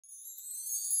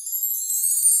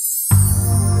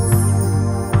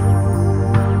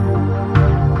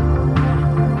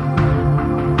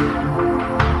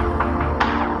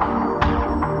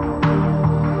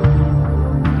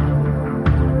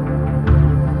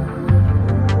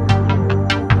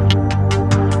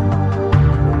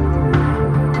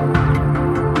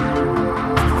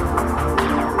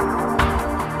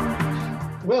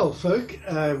folk.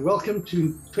 Welcome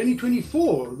to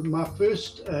 2024, my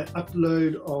first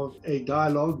upload of a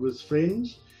dialogue with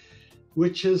friends,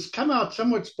 which has come out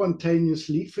somewhat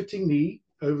spontaneously, fittingly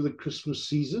over the Christmas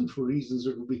season for reasons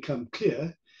that will become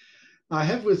clear. I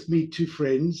have with me two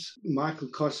friends, Michael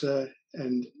Cosser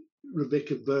and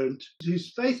Rebekah Berndt,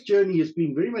 whose faith journey has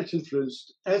been very much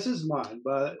influenced, as is mine,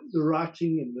 by the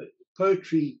writing and the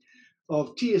poetry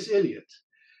of TS Eliot.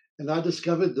 And I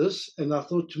discovered this, and I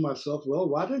thought to myself, well,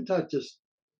 why don't I just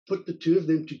put the two of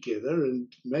them together and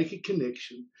make a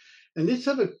connection? And let's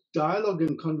have a dialogue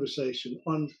and conversation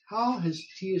on how has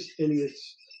T.S.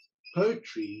 Eliot's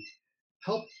poetry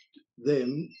helped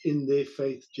them in their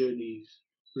faith journeys,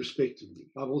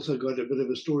 respectively. I've also got a bit of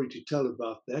a story to tell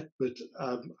about that, but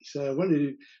so I wanted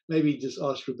to maybe just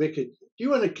ask Rebekah, do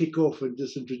you want to kick off and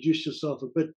just introduce yourself a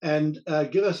bit and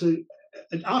give us an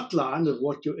outline of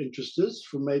what your interest is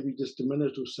for maybe just a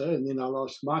minute or so, and then I'll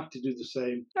ask Mike to do the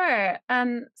same. Sure.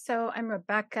 So I'm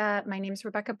Rebekah. My name is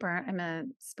Rebekah Berndt. I'm a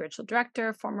spiritual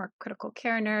director, former critical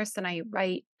care nurse, and I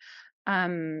write.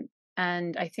 And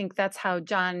I think that's how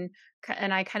John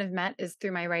and I kind of met, is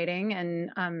through my writing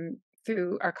and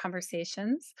through our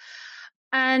conversations.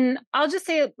 And I'll just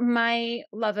say my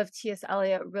love of T.S.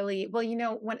 Eliot really, well,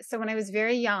 when I was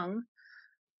very young,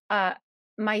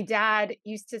 my dad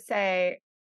used to say,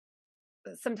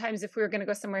 sometimes if we were going to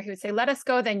go somewhere, he would say, "Let us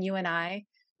go, then you and I,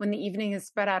 when the evening is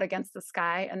spread out against the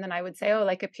sky." And then I would say, "Oh,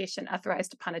 like a patient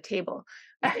etherized upon a table."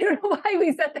 I don't know why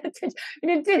we said that.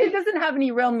 It doesn't have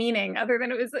any real meaning other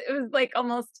than it was like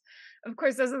almost, of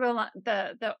course, those are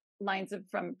the lines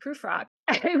from Proof Rock.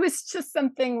 It was just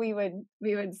something we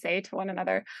would say to one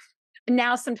another.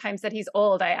 Now, sometimes that he's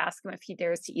old, I ask him if he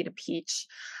dares to eat a peach.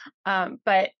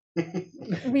 But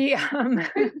we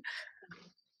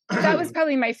that was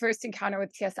probably my first encounter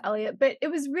with T.S. Eliot, but it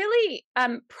was really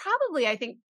probably, I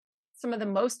think, some of the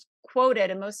most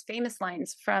quoted and most famous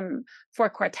lines from Four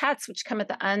Quartets, which come at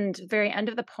the very end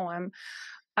of the poem.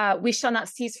 "We shall not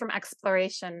cease from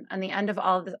exploration, and the end of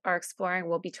all of our exploring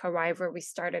will be to arrive where we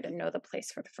started and know the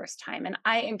place for the first time." And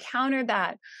I encountered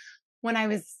that when I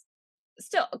was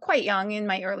still quite young, in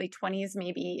my early 20s,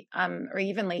 maybe, or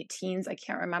even late teens, I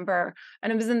can't remember.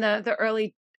 And it was in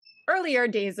the earlier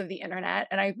days of the internet,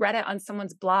 and I read it on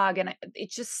someone's blog, and it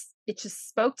just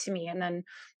spoke to me. And then,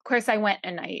 of course, I went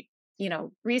and I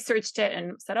researched it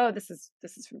and said, "Oh, this is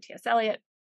from T.S. Eliot."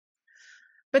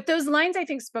 But those lines, I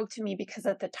think, spoke to me because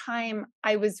at the time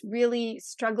I was really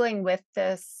struggling with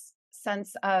this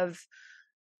sense of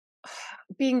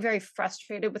being very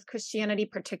frustrated with Christianity,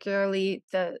 particularly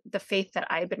the faith that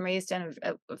I had been raised in,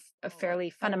 a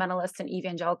fairly fundamentalist and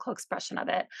evangelical expression of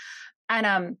it,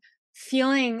 and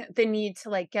feeling the need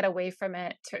to get away from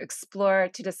it, to explore,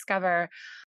 to discover.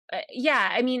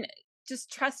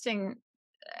 Just trusting.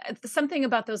 Something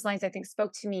about those lines, I think,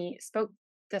 spoke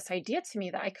this idea to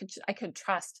me that I could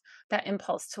trust that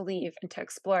impulse to leave and to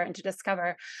explore and to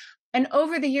discover. And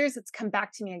over the years, it's come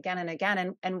back to me again and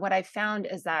again. And what I found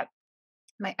is that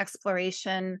my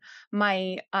exploration,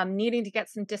 my needing to get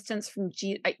some distance from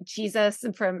Jesus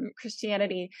and from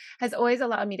Christianity has always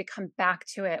allowed me to come back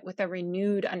to it with a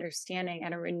renewed understanding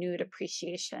and a renewed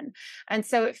appreciation. And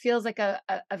so it feels like a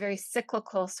very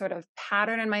cyclical sort of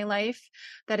pattern in my life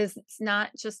that is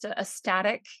not just a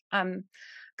static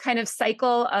kind of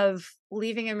cycle of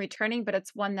leaving and returning, but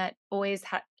it's one that always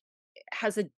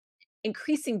has a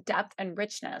increasing depth and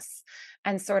richness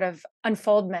and sort of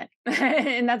unfoldment.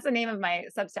 And that's the name of my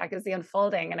Substack, is The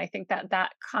Unfolding. And I think that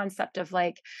concept of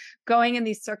going in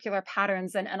these circular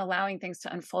patterns and allowing things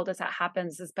to unfold as that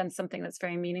happens has been something that's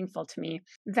very meaningful to me.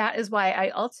 That is why I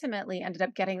ultimately ended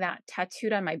up getting that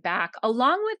tattooed on my back,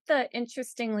 along with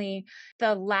interestingly,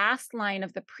 the last line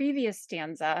of the previous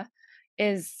stanza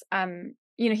is,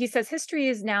 he says, "History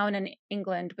is now in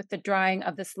England with the drawing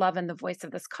of this love and the voice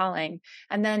of this calling."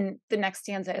 And then the next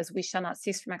stanza is, "We shall not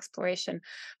cease from exploration."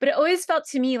 But it always felt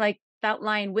to me like that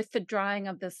line, "with the drawing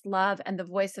of this love and the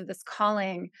voice of this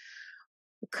calling,"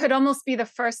 could almost be the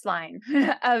first line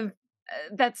of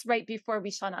that's right before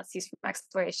 "we shall not cease from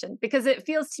exploration," because it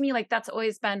feels to me like that's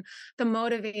always been the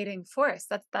motivating force.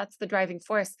 That's the driving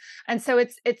force. And so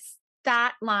it's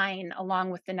that line along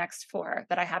with the next four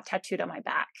that I have tattooed on my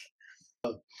back.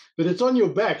 But it's on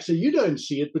your back, so you don't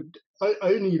see it, but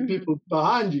only people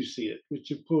behind you see it,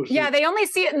 which of course... Yeah, they only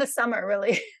see it in the summer,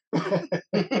 really.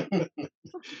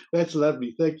 That's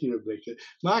lovely. Thank you, Rebekah.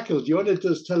 Michael, do you want to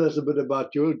just tell us a bit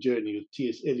about your journey with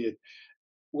T.S. Eliot?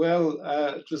 Well,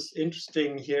 it was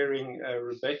interesting hearing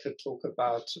Rebekah talk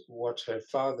about what her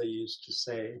father used to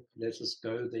say, "Let us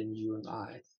go, then you and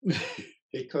I."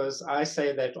 Because I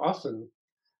say that often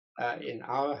in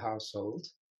our household.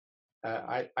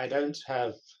 I don't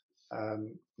have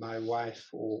my wife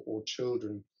or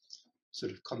children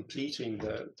sort of completing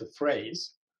the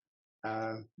phrase,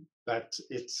 but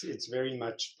it's very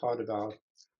much part of our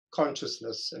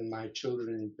consciousness, and my children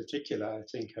in particular, I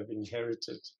think, have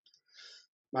inherited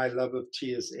my love of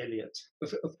T.S. Eliot.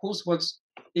 Of course, what's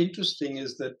interesting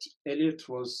is that Eliot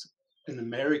was an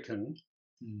American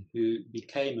who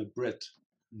became a Brit.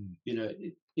 You know,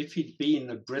 if he'd been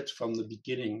a Brit from the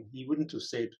beginning, he wouldn't have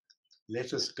said,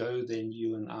 "Let us go then,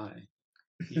 you and I."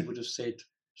 He would have said,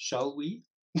 "Shall we?"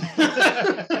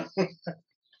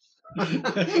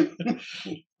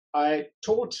 I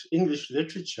taught English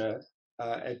literature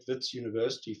at Wits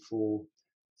University for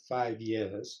 5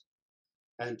 years.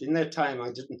 And in that time,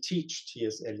 I didn't teach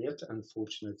T.S. Eliot,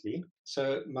 unfortunately.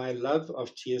 So my love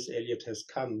of T.S. Eliot has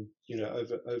come,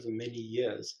 over many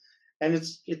years. And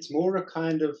it's more a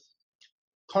kind of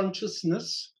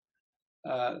consciousness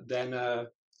than an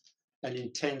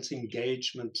intense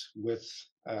engagement with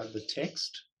the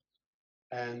text.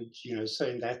 And, so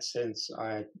in that sense,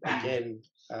 I, again,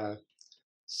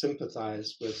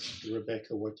 sympathize with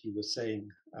Rebekah, what you were saying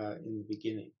in the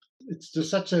beginning. It's just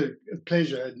such a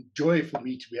pleasure and joy for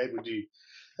me to be able to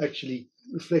actually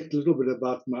reflect a little bit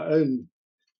about my own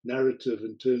narrative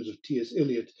in terms of T.S.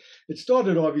 Eliot. It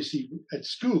started obviously at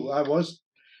school.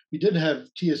 We did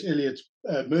have T.S. Eliot's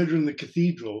Murder in the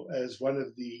Cathedral as one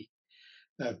of the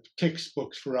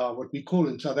textbooks for our, what we call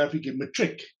in South Africa,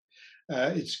 matric.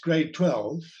 It's grade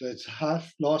 12. So it's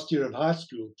last year of high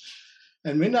school.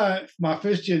 And when my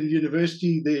first year in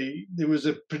university, there was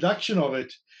a production of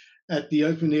it at the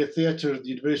open air theatre at the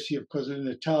University of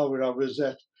KwaZulu-Natal, where I was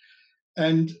at.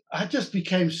 And I just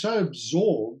became so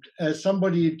absorbed as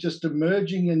somebody just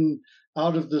emerging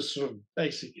out of this sort of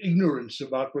basic ignorance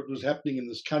about what was happening in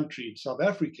this country, in South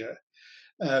Africa,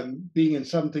 being in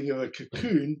something of a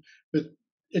cocoon. But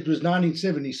it was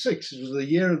 1976. It was the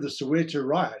year of the Soweto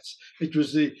riots. It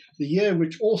was the year in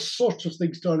which all sorts of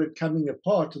things started coming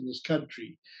apart in this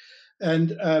country. And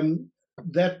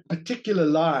that particular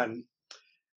line,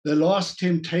 "The last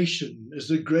temptation is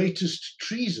the greatest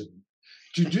treason,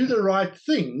 to do the right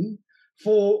thing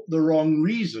for the wrong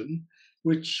reason,"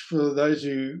 which, for those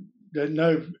who don't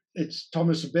know, it's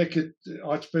Thomas Beckett,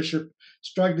 Archbishop,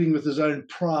 struggling with his own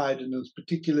pride and in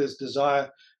particular his desire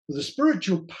for the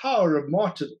spiritual power of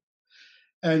martyrdom.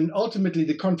 And ultimately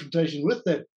the confrontation with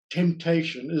that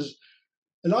temptation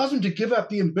allows him to give up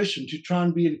the ambition to try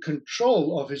and be in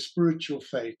control of his spiritual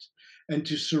fate and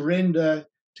to surrender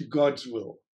to God's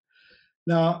will.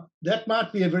 Now, that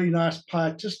might be a very nice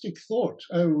pietistic thought.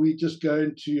 Oh, we just go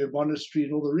into a monastery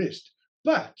and all the rest.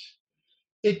 But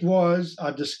it was,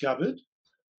 I discovered,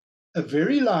 a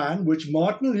very line which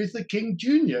Martin Luther King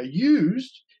Jr.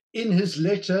 used in his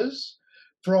letters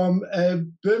from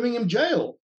Birmingham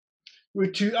jail,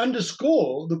 to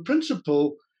underscore the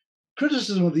principal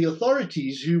criticism of the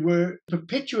authorities who were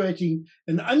perpetuating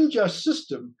an unjust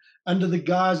system under the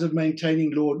guise of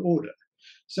maintaining law and order.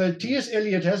 So T.S.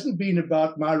 Eliot hasn't been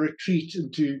about my retreat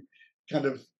into kind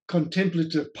of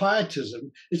contemplative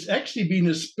pietism. It's actually been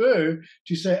a spur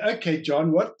to say, okay,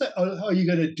 John, what are you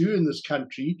going to do in this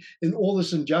country in all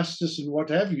this injustice and what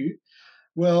have you?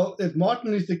 Well, if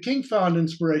Martin Luther King found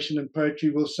inspiration in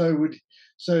poetry, well, so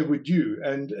would you.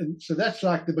 And so that's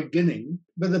like the beginning.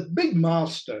 But the big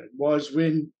milestone was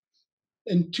when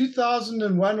in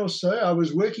 2001 or so, I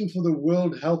was working for the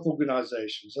World Health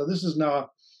Organization. So this is now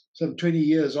some 20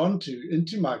 years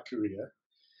into my career.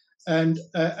 And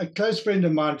a close friend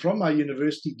of mine from my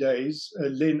university days,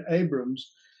 Len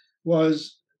Abrams,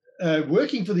 was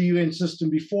working for the UN system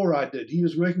before I did. He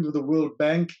was working for the World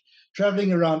Bank,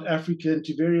 traveling around Africa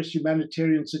into various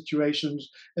humanitarian situations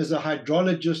as a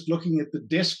hydrologist, looking at the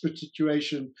desperate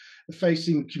situation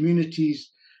facing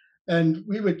communities. And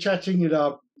we were chatting at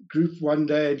our group one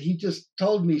day, and he just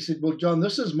told me, he said, well, John,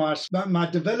 this is my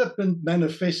development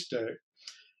manifesto.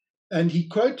 And he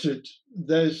quoted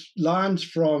those lines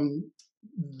from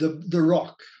The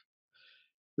Rock,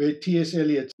 where T.S.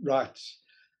 Eliot writes,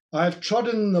 "I have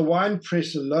trodden the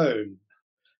winepress alone,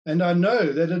 and I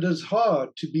know that it is hard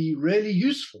to be really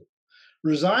useful,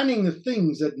 resigning the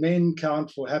things that men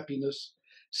count for happiness,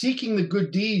 seeking the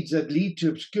good deeds that lead to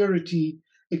obscurity,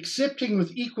 accepting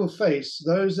with equal face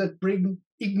those that bring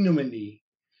ignominy,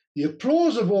 the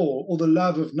applause of all or the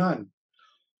love of none.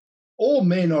 All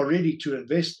men are ready to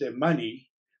invest their money,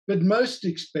 but most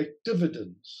expect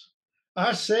dividends.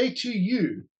 I say to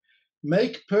you,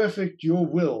 make perfect your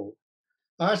will.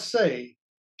 I say,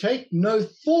 take no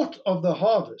thought of the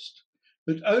harvest,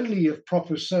 but only of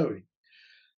proper sowing."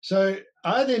 So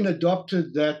I then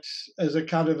adopted that as a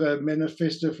kind of a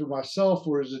manifesto for myself,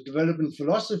 or as a development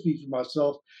philosophy for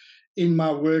myself in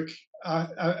my work,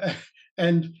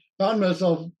 and found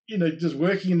myself, just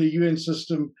working in the UN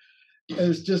system,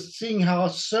 as just seeing how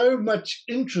so much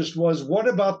interest was, what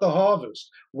about the harvest?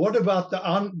 What about the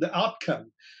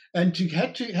outcome? And to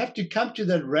have to come to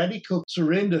that radical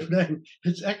surrender, no,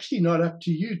 it's actually not up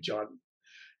to you, John.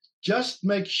 Just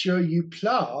make sure you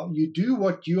plow, you do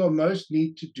what you are most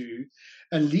need to do,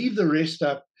 and leave the rest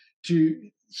up to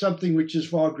something which is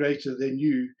far greater than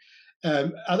you.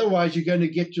 Otherwise, you're going to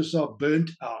get yourself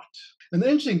burnt out. And the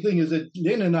interesting thing is that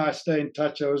Len and I stay in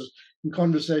touch. I was in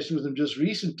conversation with him just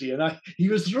recently, and he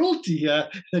was thrilled to hear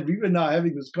that we were now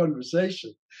having this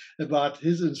conversation about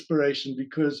his inspiration,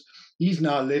 because he's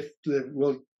now left the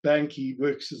World Bank. He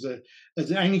works as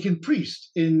an Anglican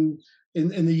priest in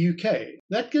the UK.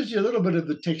 That gives you a little bit of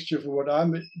the texture for what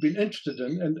I've been interested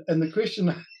in. And the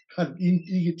question I'm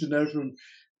eager to know from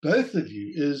both of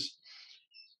you is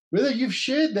whether you've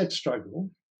shared that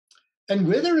struggle, and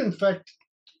whether, in fact,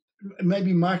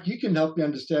 maybe, Mike, you can help me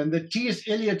understand that T.S.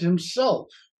 Eliot himself,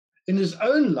 in his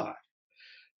own life,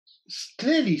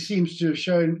 clearly seems to have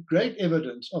shown great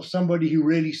evidence of somebody who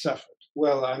really suffered.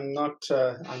 Well, I'm not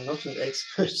an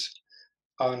expert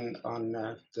on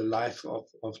the life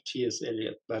of T.S.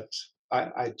 Eliot, but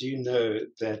I do know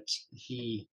that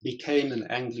he became an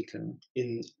Anglican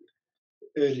in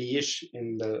early-ish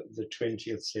in the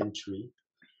 20th century.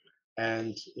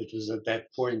 And it was at that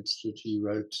point that he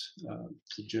wrote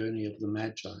The Journey of the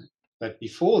Magi. But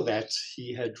before that,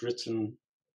 he had written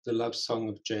The Love Song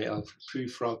of J. Alfred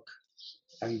Prufrock,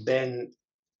 and then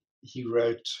he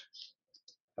wrote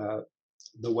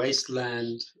The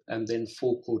Wasteland, and then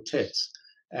Four Quartets.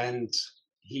 And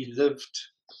he lived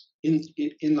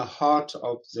in the heart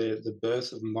of the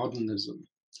birth of modernism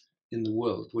in the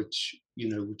world, which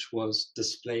was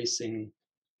displacing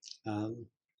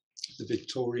the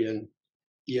Victorian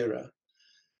era,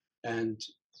 and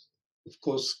of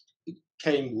course it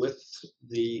came with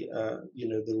the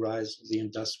the rise of the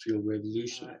Industrial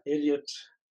Revolution. Eliot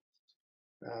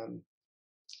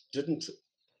didn't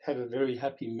have a very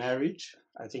happy marriage.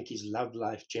 I think his love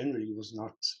life generally was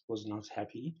not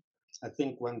happy. I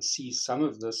think one sees some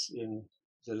of this in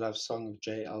The Love Song of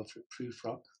J. Alfred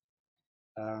Prufrock.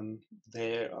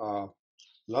 There are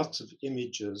lots of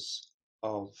images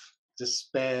of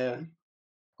despair,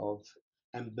 of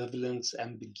ambivalence,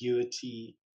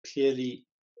 ambiguity. Clearly,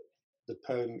 the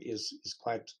poem is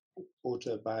quite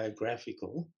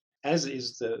autobiographical, as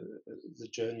is the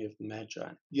Journey of the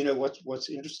Magi. What's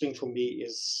interesting for me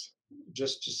is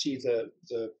just to see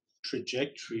the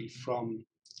trajectory from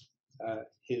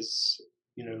his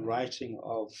writing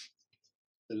of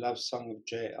The Love Song of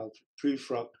J. Alfred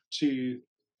Prufrock to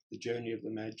The Journey of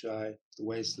the Magi, The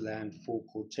Wasteland, Four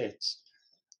Quartets,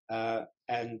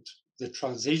 and the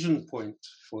transition point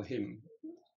for him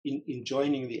in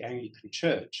joining the Anglican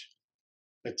Church,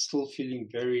 but still feeling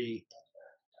very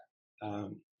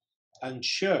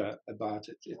unsure about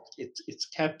it. It's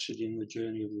captured in The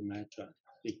Journey of the Magi,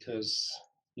 because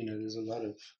there's a lot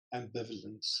of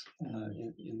ambivalence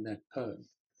in that poem.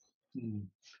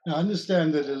 Now, I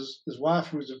understand that his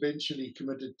wife was eventually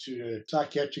committed to a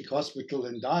psychiatric hospital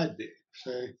and died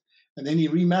there. And then he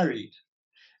remarried.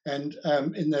 And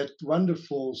in that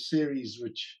wonderful series,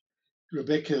 which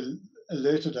Rebekah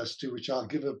alerted us to, which I'll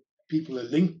give people a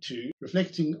link to,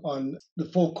 reflecting on the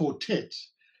Four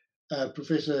Quartets,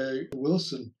 Professor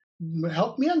Wilson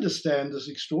helped me understand this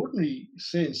extraordinary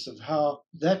sense of how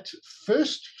that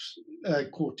first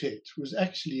quartet was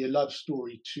actually a love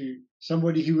story to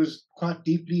somebody he was quite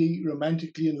deeply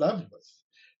romantically in love with.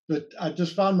 But I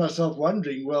just found myself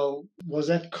wondering, well, was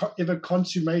that ever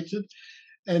consummated?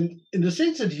 And in the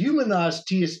sense, it humanized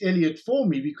T.S. Eliot for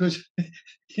me, because,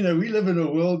 we live in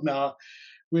a world now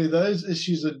where those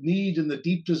issues of need and the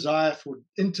deep desire for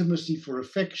intimacy, for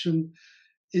affection,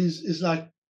 is like,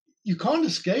 you can't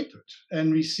escape it.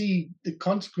 And we see the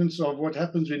consequence of what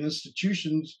happens when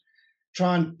institutions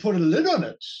try and put a lid on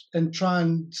it and try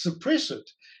and suppress it.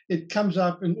 It comes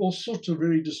up in all sorts of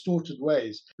very distorted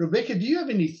ways. Rebekah, do you have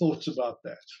any thoughts about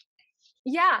that?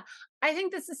 Yeah, I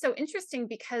think this is so interesting,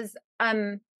 because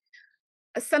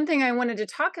something I wanted to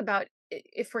talk about,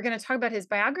 if we're going to talk about his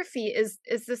biography, is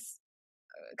this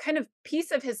kind of piece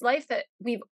of his life that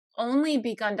we've only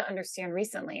begun to understand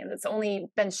recently, and it's only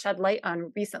been shed light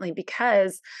on recently,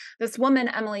 because this woman,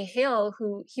 Emily Hale,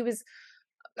 who he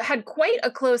had quite a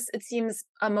close, it seems,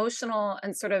 emotional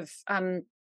and sort of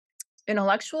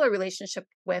intellectual relationship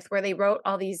with, where they wrote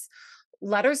all these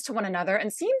letters to one another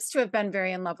and seems to have been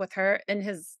very in love with her in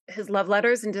his love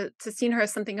letters, and to seen her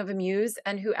as something of a muse,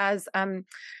 and who, as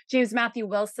James Matthew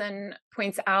Wilson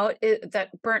points out, that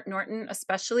Berndt Norton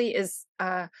especially is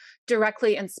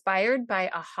directly inspired by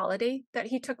a holiday that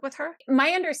he took with her.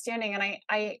 My understanding, and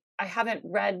I haven't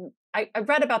read, I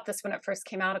read about this when it first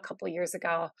came out a couple of years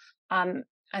ago,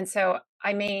 and so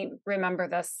I may remember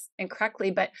this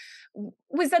incorrectly, but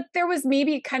was that there was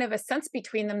maybe kind of a sense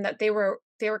between them that they were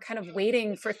kind of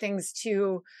waiting for things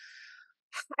to.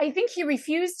 I think he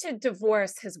refused to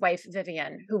divorce his wife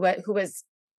Vivian, who was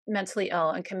mentally ill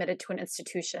and committed to an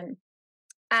institution.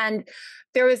 And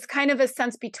there was kind of a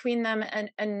sense between them,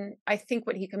 and I think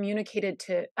what he communicated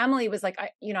to Emily was like,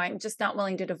 I'm just not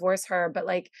willing to divorce her, but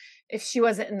like if she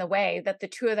wasn't in the way, that the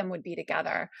two of them would be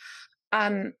together.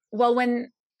 Well,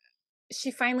 when she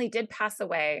finally did pass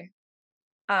away,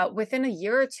 within a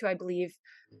year or two, I believe,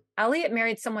 Eliot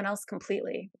married someone else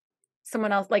completely.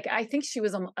 Someone else, like I think she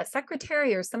was a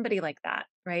secretary or somebody like that,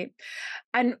 right?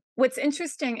 And what's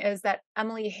interesting is that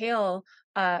Emily Hale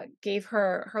gave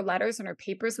her letters and her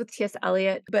papers with T.S.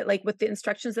 Eliot, but like with the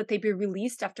instructions that they be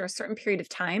released after a certain period of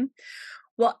time.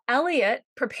 Well, Eliot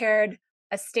prepared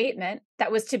a statement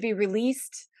that was to be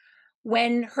released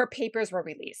when her papers were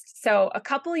released. So a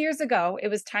couple of years ago, it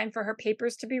was time for her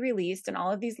papers to be released and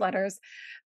all of these letters.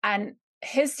 And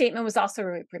his statement was also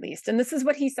released. And this is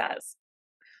what he says.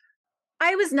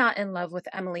 I was not in love with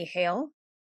Emily Hale.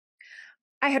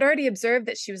 I had already observed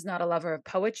that she was not a lover of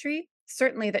poetry,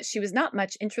 certainly that she was not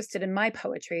much interested in my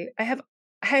poetry. I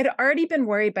had already been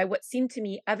worried by what seemed to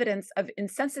me evidence of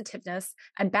insensitiveness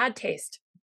and bad taste.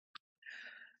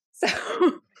 So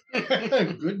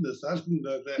goodness, I didn't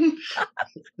know that.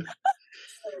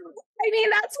 I mean,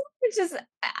 that's just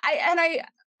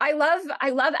I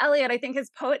love Eliot. I think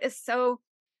his poetry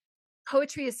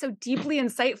is so deeply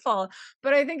insightful,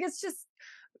 but I think it's just,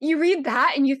 you read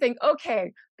that and you think,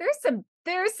 okay, there's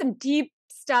some deep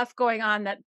stuff going on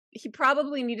that he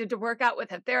probably needed to work out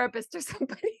with a therapist or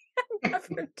somebody, and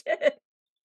never did.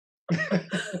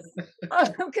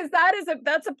 Because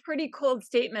that's a pretty cold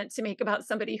statement to make about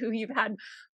somebody who you've had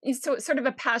sort of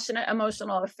a passionate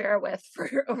emotional affair with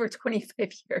for over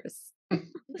 25 years.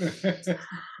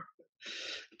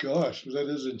 Gosh, well, that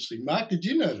is interesting. Mark, did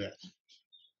you know that?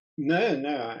 No,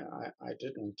 I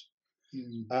didn't.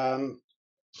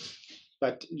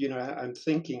 But I'm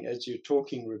thinking as you're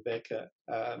talking, Rebekah,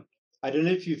 I don't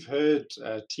know if you've heard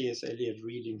T.S. Eliot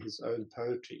reading his own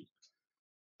poetry,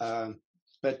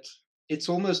 but it's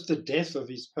almost the death of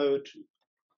his poetry.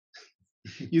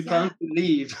 You can't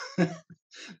believe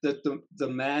that the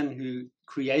man who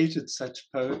created such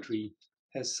poetry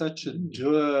has such a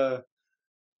dour,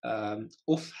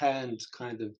 offhand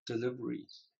kind of delivery.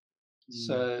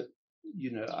 So,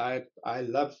 I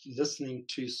love listening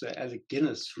to Sir Alec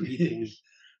Guinness reading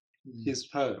his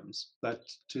poems, but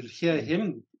to hear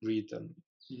him read them,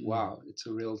 wow, it's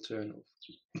a real turn-off.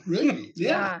 Really?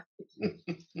 Yeah.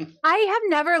 I have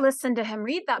never listened to him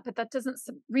read them,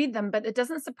 but it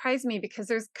doesn't surprise me, because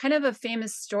there's kind of a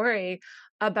famous story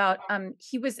about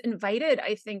he was invited,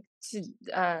 I think, to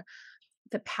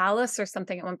the palace or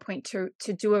something at one point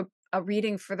to do a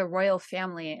reading for the royal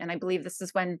family, and I believe this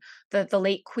is when the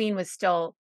late queen was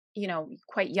still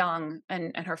quite young,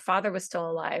 and her father was still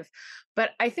alive.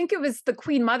 But I think it was the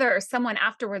queen mother or someone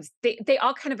afterwards, they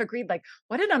all kind of agreed, like,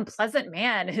 what an unpleasant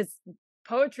man, his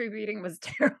poetry reading was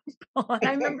terrible. And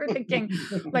I remember thinking,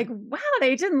 like, wow,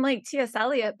 they didn't like T.S.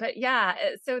 Eliot. But yeah,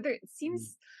 so there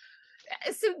seems,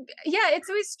 so yeah, it's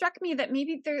always struck me that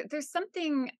maybe there's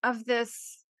something of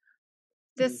this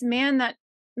man that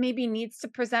maybe needs to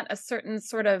present a certain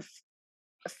sort of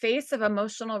face of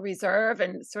emotional reserve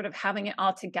and sort of having it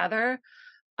all together,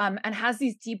 and has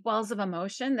these deep wells of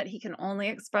emotion that he can only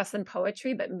express in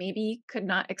poetry, but maybe could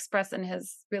not express in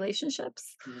his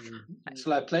relationships.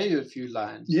 Shall I play you a few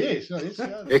lines? Yes.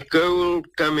 A cold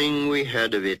coming we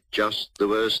had of it, just the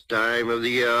worst time of the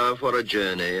year for a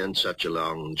journey, and such a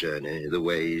long journey, the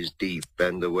ways deep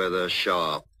and the weather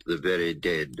sharp, the very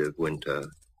dead of winter.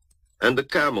 And the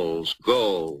camels,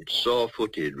 galled,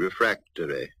 sore-footed,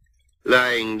 refractory,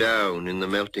 lying down in the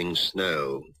melting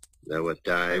snow. There were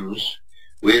times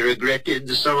we regretted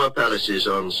the summer palaces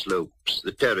on slopes,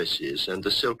 the terraces, and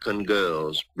the silken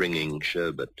girls bringing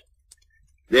sherbet.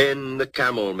 Then the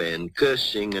camel men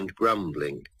cursing and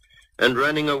grumbling, and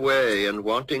running away and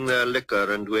wanting their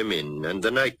liquor and women, and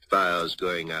the night fires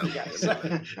going out. Yes.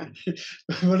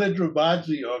 What it reminds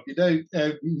me of,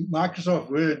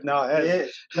 Microsoft Word now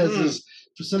has this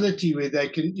facility where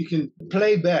you can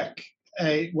play back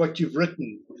what you've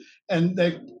written, and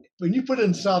when you put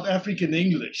in South African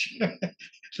English,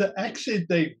 the accent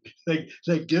they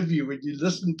give you when you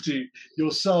listen to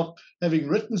yourself having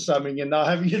written something and now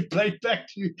having it played back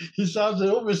to you, it sounds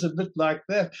almost a bit like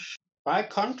that. By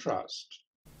contrast,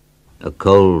 a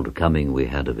cold coming we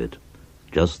had of it,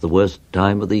 just the worst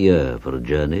time of the year for a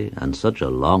journey, and such a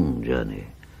long journey.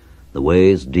 The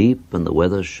ways deep and the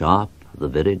weather sharp, the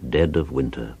very dead of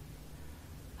winter.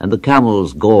 And the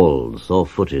camels galled,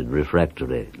 sore-footed,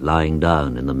 refractory, lying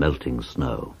down in the melting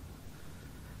snow.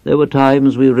 There were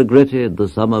times we regretted the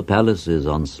summer palaces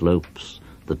on slopes,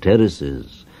 the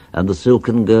terraces, and the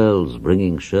silken girls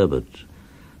bringing sherbet.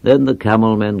 Then the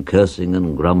camel men cursing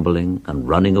and grumbling, and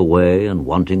running away and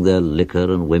wanting their liquor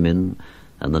and women,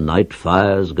 and the night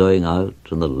fires going out,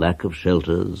 and the lack of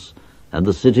shelters, and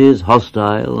the cities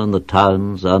hostile, and the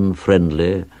towns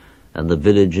unfriendly, and the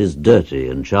villages dirty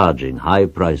and charging high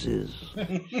prices.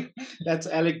 That's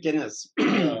Alec Guinness.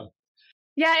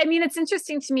 Yeah, I mean, it's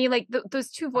interesting to me, like those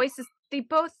two voices, they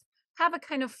both have a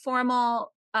kind of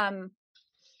formal,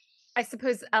 I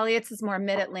suppose Eliot's is more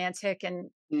mid-Atlantic and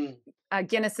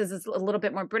Guinness's is a little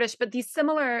bit more British, but these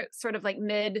similar sort of like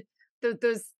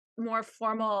those more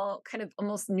formal kind of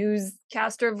almost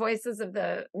newscaster voices of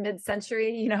the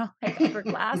mid-century, you know, like upper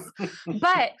class.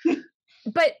 But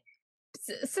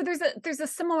so there's a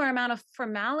similar amount of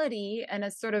formality and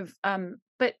a sort of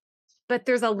but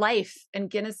there's a life in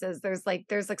Guinness's.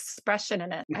 There's expression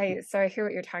in it. I hear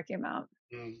what you're talking about.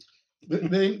 But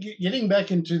then getting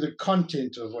back into the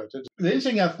content of what the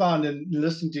interesting thing I found in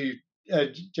listening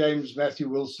to James Matthew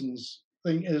Wilson's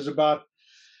thing is about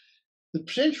the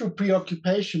central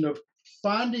preoccupation of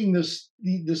finding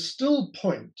the still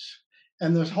point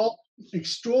and this whole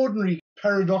extraordinary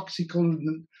paradoxical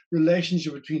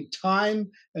relationship between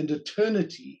time and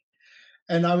eternity.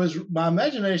 And my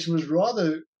imagination was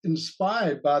rather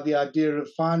inspired by the idea of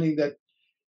finding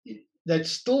that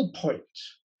still point,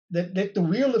 that let the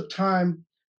wheel of time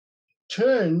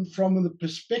turn from the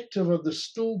perspective of the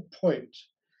still point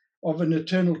of an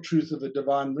eternal truth of a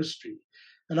divine mystery.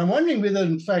 And I'm wondering whether,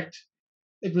 in fact,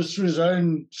 it was through his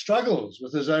own struggles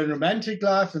with his own romantic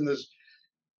life and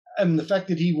the fact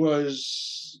that he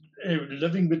was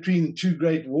living between two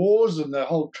great wars and the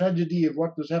whole tragedy of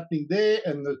what was happening there.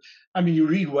 You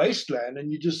read Wasteland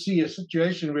and you just see a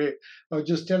situation where I was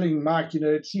just telling Mike,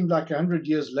 it seemed like 100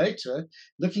 years later,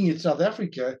 looking at South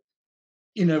Africa,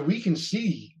 we can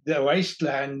see the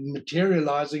wasteland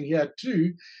materializing here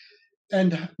too.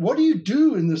 And what do you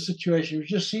do in this situation which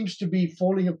just seems to be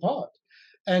falling apart?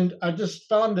 And I just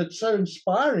found it so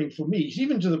inspiring for me,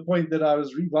 even to the point that I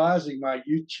was revising my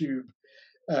YouTube,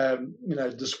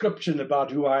 description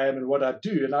about who I am and what I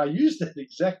do. And I used that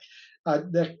exact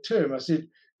that term. I said,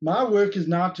 my work is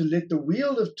now to let the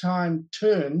wheel of time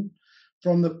turn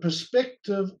from the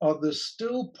perspective of the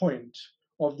still point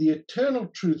of the eternal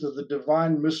truth of the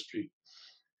divine mystery,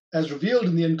 as revealed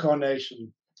in the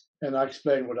incarnation. And I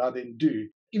explain what I then do.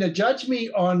 Judge me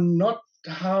on not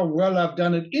how well I've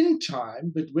done it in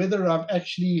time, but whether I've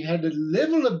actually had a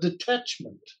level of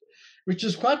detachment, which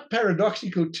is quite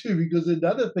paradoxical too, because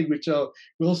another thing which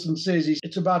Wilson says is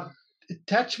it's about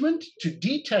attachment to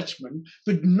detachment,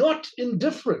 but not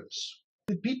indifference.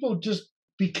 People just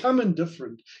become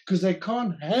indifferent because they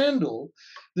can't handle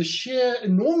the sheer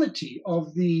enormity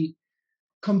of the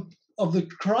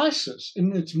crisis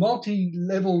in its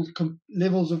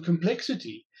levels of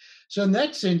complexity. So in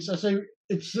that sense, I say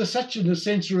it's such in a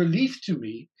sense a relief to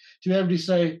me to be able to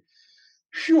say,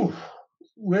 phew,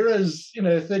 whereas,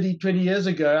 30, 20 years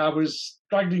ago, I was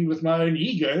struggling with my own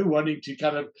ego, wanting to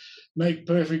kind of make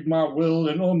perfect my will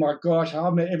and, oh my gosh, how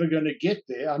am I ever going to get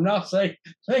there? I'm now saying,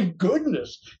 thank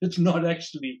goodness, it's not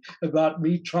actually about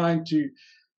me trying to,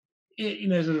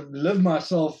 sort of live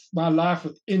my life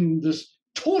within this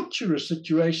torturous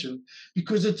situation,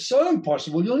 because it's so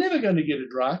impossible. You're never going to get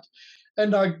it right.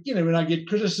 And when I get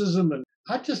criticism, and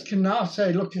I just can now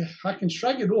say, look, I can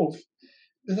shrug it off.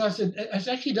 As I said, it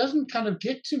actually doesn't kind of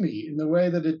get to me in the way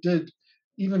that it did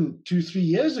even 2-3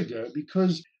 years ago,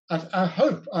 because I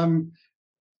hope I'm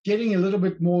getting a little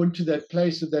bit more into that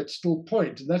place of that still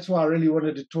point. And that's why I really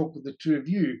wanted to talk with the two of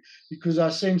you, because I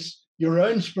sense your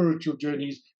own spiritual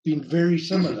journey's been very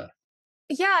similar.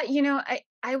 Yeah,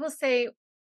 I will say,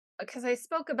 because I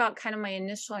spoke about kind of my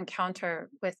initial encounter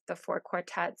with the Four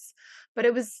Quartets, but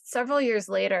it was several years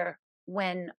later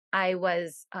when I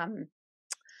was,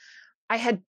 I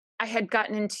had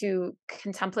gotten into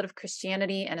contemplative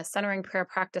Christianity and a centering prayer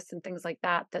practice and things like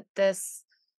that this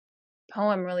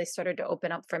poem really started to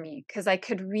open up for me, because I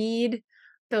could read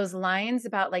those lines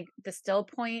about like the still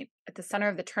point at the center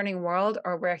of the turning world,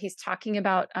 or where he's talking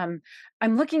about, I'm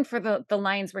looking for the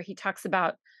lines where he talks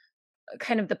about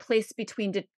kind of the place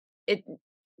between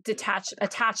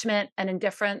attachment and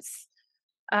indifference,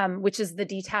 which is the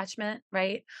detachment,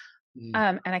 right?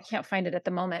 And I can't find it at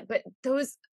the moment, but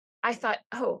those, I thought,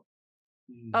 oh,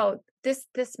 this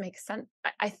makes sense.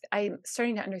 I'm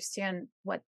starting to understand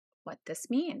what this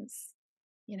means.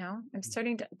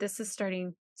 This is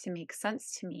starting to make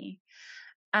sense to me.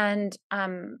 And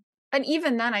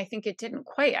even then, I think it didn't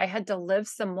quite. I had to live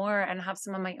some more and have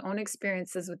some of my own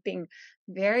experiences with being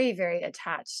very, very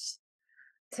attached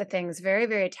to things, very,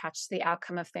 very attached to the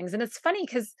outcome of things. And it's funny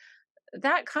because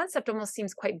that concept almost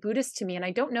seems quite Buddhist to me. And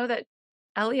I don't know that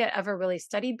Eliot ever really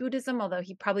studied Buddhism, although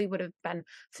he probably would have been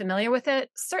familiar with it.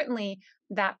 Certainly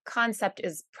that concept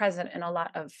is present in a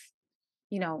lot of,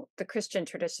 the Christian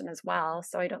tradition as well.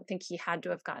 So I don't think he had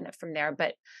to have gotten it from there,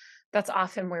 but that's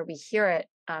often where we hear it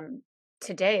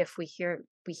today. If we hear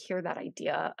that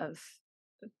idea of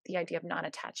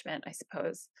non-attachment, I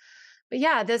suppose. But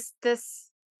yeah,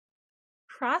 this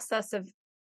process of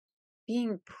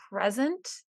being present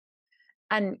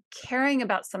and caring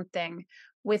about something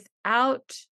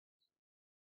without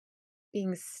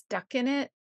being stuck in it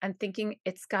and thinking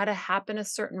it's got to happen a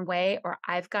certain way, or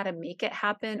I've got to make it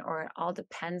happen, or it all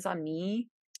depends on me,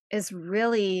 is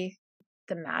really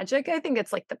the magic. I think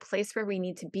it's like the place where we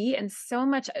need to be. And so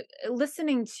much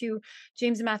listening to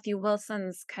James Matthew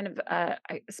Wilson's kind of,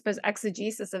 I suppose,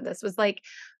 exegesis of this was like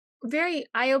very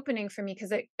eye-opening for me,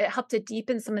 because it helped to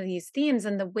deepen some of these themes.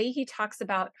 And the way he talks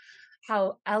about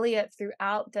how Eliot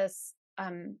throughout this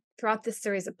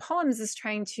series of poems is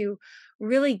trying to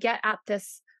really get at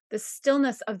the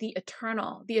stillness of the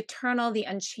eternal, the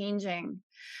unchanging,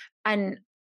 and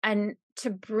to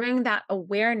bring that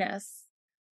awareness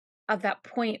of that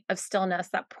point of stillness,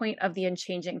 that point of the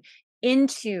unchanging,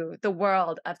 into the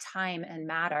world of time and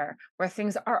matter, where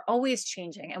things are always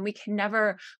changing and we can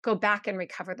never go back and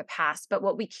recover the past. But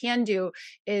what we can do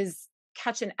is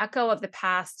catch an echo of the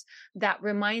past that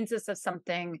reminds us of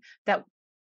something that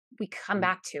we come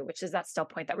back to, which is that still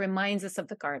point that reminds us of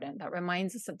the garden, that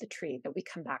reminds us of the tree that we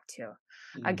come back to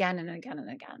again and again and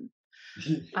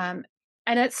again.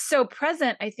 And it's so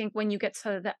present, I think, when you get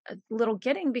to the Little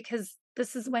Gidding, because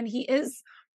this is when he is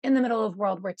in the middle of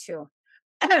World War II.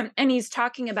 And he's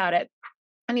talking about it.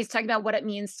 And he's talking about what it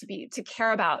means to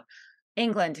care about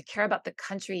England, to care about the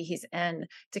country he's in,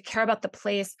 to care about the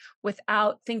place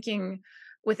without thinking,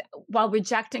 while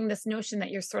rejecting this notion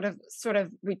that you're sort of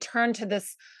return to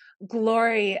this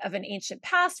glory of an ancient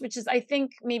past, which is, I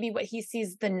think, maybe what he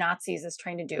sees the Nazis as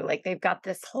trying to do. Like, they've got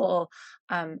this whole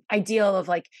ideal of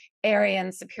like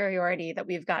Aryan superiority, that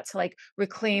we've got to like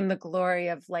reclaim the glory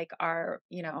of like our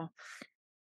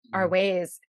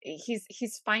ways.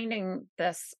 He's finding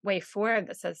this way forward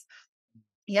that says,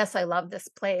 yes, I love this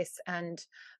place, and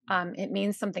it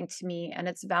means something to me, and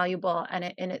it's valuable,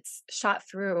 and it's shot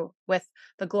through with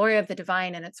the glory of the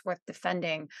divine, and it's worth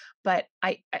defending. But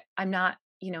I'm not,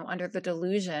 under the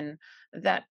delusion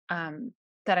that I'm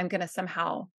going to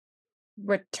somehow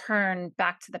return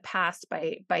back to the past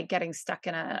by getting stuck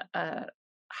in a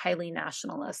highly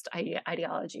nationalist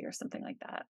ideology or something like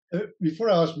that. Before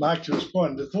I ask Mike to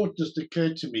respond, the thought just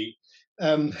occurred to me,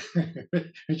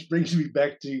 which brings me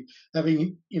back to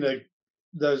having,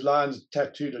 those lines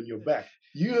tattooed on your back.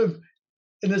 You have,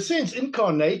 in a sense,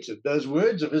 incarnated those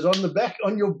words of his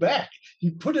on your back.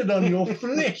 You put it on your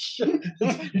flesh.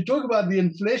 You talk about the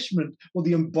enfleshment or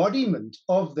the embodiment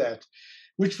of that,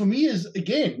 which for me is,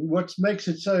 again, what makes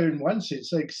it so, in one sense,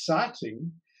 so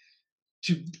exciting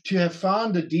to have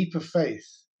found a deeper faith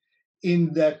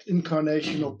in that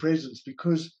incarnational presence.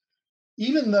 Because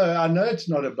even though I know it's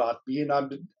not about me, and I'm,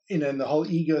 and the whole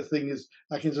ego thing is,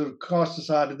 I can sort of cast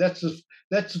aside, that's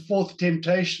the fourth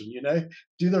temptation,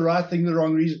 do the right thing, the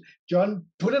wrong reason. John,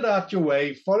 put it out your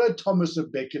way, follow Thomas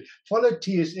of Beckett, follow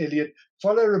TS Eliot,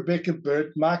 follow Rebekah,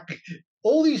 Berndt, Mike.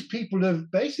 All these people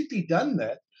have basically done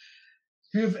that,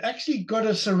 who have actually got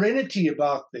a serenity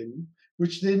about them,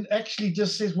 which then actually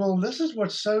just says, well, this is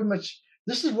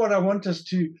what I want us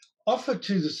to offer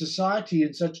to the society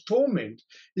in such torment,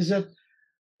 is that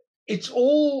it's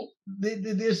all,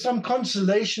 there's some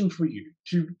consolation for you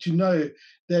to know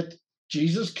that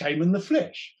Jesus came in the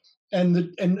flesh. And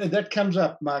that comes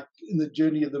up, Mike, in the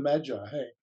journey of the Magi.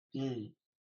 Hey.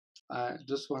 I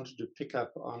just wanted to pick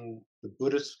up on the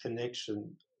Buddhist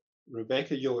connection.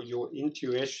 Rebekah, your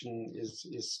intuition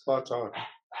is spot on.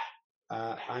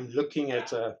 I'm looking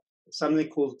at something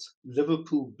called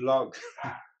Liverpool blog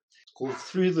called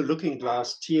Through the Looking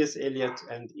Glass, T.S. Eliot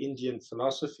and Indian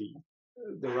Philosophy.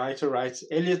 The writer writes,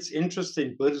 Eliot's interest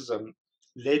in Buddhism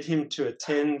led him to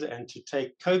attend and to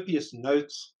take copious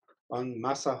notes on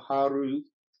Masaharu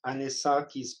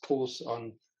Anesaki's course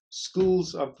on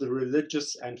schools of the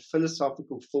religious and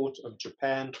philosophical thought of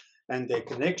Japan and their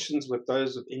connections with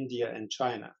those of India and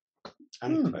China,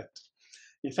 unquote.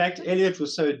 In fact, Eliot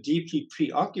was so deeply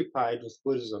preoccupied with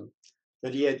Buddhism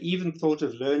that he had even thought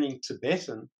of learning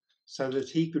Tibetan so that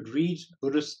he could read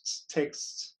Buddhist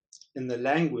texts in the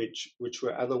language which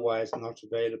were otherwise not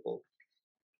available.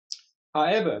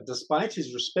 However, despite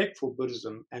his respect for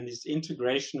Buddhism and his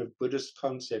integration of Buddhist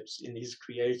concepts in his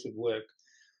creative work,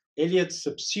 Eliot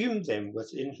subsumed them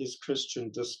within his Christian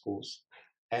discourse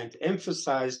and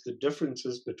emphasized the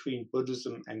differences between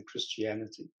Buddhism and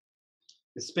Christianity,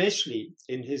 especially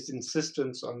in his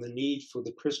insistence on the need for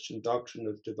the Christian doctrine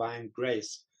of divine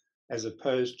grace, as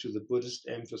opposed to the Buddhist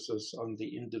emphasis on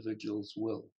the individual's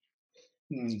will.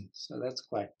 So that's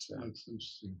quite That's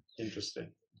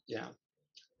interesting. Yeah.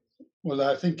 Well,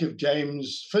 I think of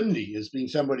James Finley as being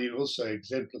somebody who also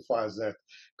exemplifies that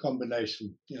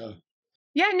combination. Yeah.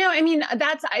 Yeah, no, I mean,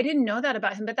 I didn't know that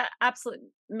about him, but that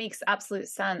makes absolute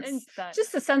sense.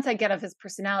 Just the sense I get of his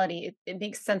personality, it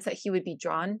makes sense that he would be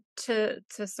drawn to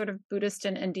sort of Buddhist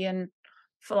and Indian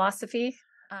philosophy.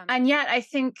 And yet I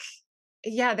think,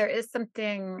 yeah, there is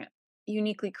something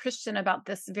uniquely Christian about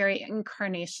this very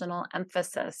incarnational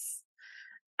emphasis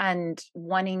and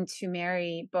wanting to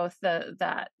marry both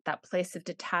that place of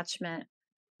detachment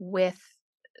with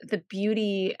the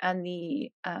beauty and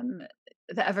the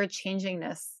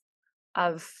ever-changingness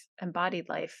of embodied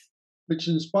life. Which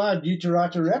inspired you to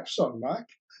write a rap song, Mike.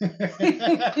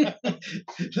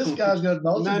 This guy's got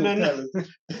multiple talents.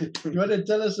 You want to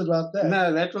tell us about that?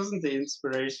 No, that wasn't the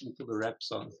inspiration for the rap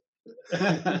song.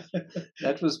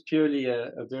 That was purely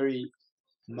a very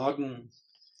modern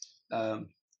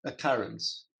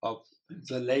occurrence of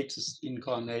the latest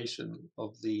incarnation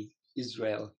of the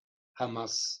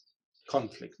Israel-Hamas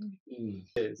conflict.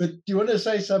 Yes. But do you want to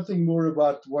say something more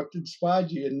about what inspired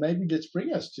you, and maybe let's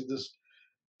bring us to this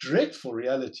dreadful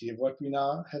reality of what we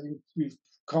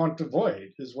can't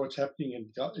avoid, is what's happening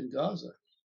in Gaza?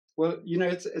 Well,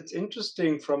 it's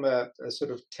interesting from a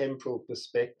sort of temporal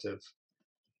perspective,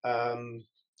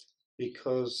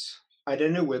 because I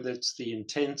don't know whether it's the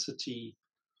intensity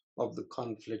of the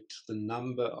conflict, the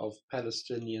number of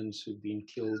Palestinians who've been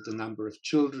killed, the number of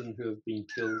children who have been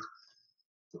killed,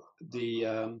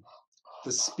 the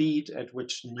speed at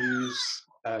which news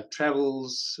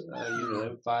travels,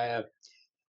 via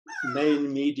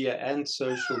main media and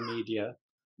social media.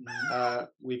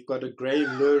 We've got a Grey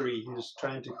Lurie who's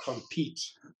trying to compete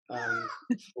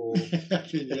for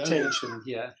attention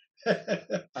here.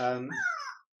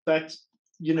 But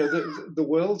the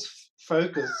world's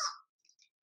focus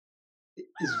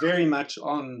is very much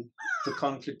on the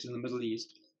conflict in the Middle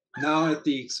East, now at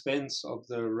the expense of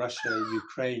the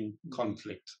Russia-Ukraine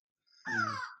conflict.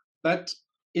 But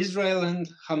Israel and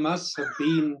Hamas have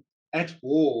been at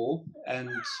war, and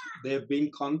there have been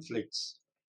conflicts,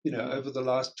 over the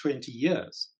last 20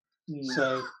 years.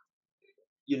 So,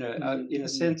 in a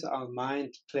sense, our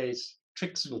mind plays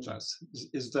tricks with us,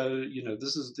 as though,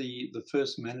 this is the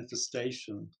first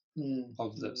manifestation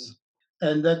of this.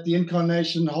 And that the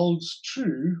incarnation holds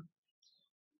true.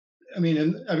 I mean,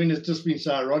 it's just been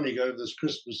so ironic over this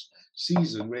Christmas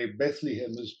season where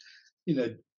Bethlehem is,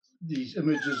 these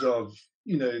images of,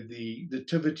 the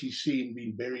nativity scene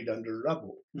being buried under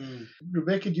rubble.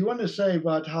 Rebekah, do you want to say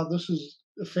about how this has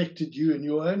affected you in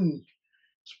your own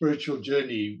spiritual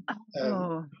journey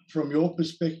from your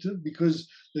perspective? Because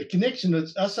the connection,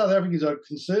 us South Africans are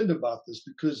concerned about this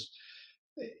because,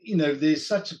 there's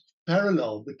such a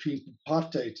parallel between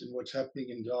apartheid and what's happening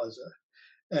in Gaza.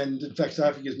 And in fact, South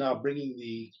Africa is now bringing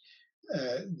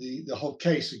the whole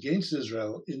case against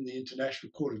Israel in the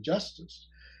International Court of Justice.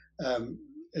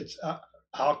 It's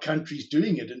our country's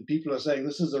doing it, and people are saying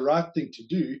this is the right thing to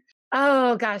do.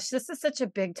 Oh gosh, this is such a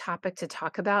big topic to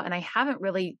talk about, and I haven't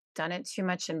really done it too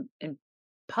much in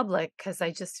public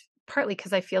partly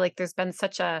because I feel like there's been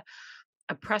such a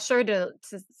pressure to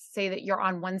say that you're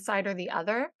on one side or the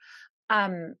other,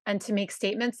 and to make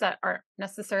statements that aren't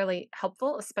necessarily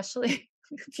helpful, especially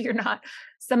if you're not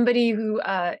somebody who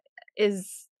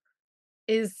is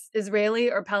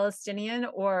Israeli or Palestinian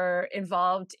or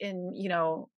involved in,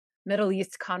 Middle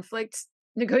East conflict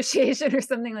negotiation or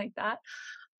something like that.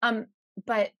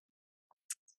 But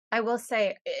I will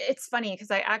say it's funny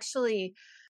because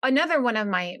another one of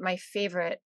my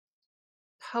favorite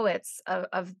poets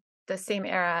of the same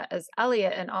era as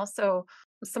Eliot, and also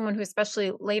someone who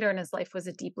especially later in his life was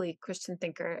a deeply Christian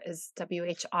thinker, is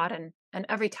W.H. Auden. And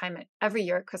every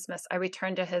year at Christmas, I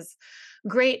return to his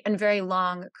great and very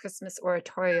long Christmas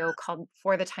oratorio called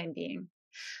For the Time Being.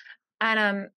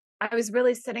 And I was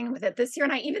really sitting with it this year,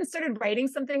 and I even started writing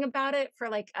something about it for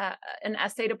like an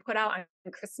essay to put out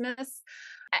on Christmas.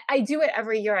 I do it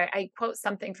every year. I quote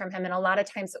something from him, and a lot of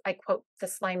times I quote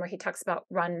this line where he talks about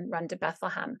run to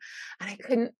Bethlehem, and I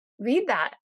couldn't read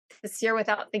that this year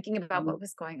without thinking about what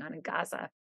was going on in Gaza.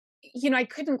 I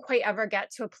couldn't quite ever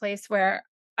get to a place where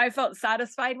I felt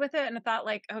satisfied with it, and I thought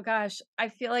like, oh gosh, I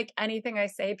feel like anything I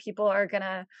say, people are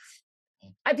gonna.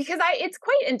 Because it's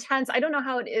quite intense. I don't know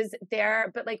how it is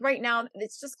there, but like right now,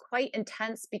 it's just quite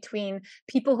intense between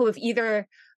people who have either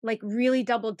like really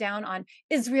doubled down on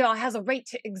Israel has a right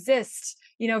to exist,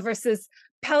 versus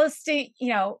Palestine,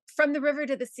 from the river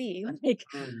to the sea. Like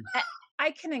I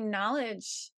can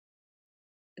acknowledge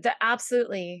that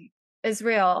absolutely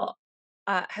Israel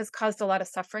has caused a lot of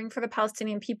suffering for the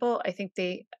Palestinian people. I think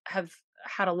they have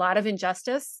had a lot of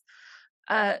injustice.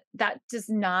 That does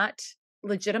not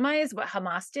legitimize what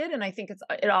Hamas did. And I think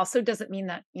it also doesn't mean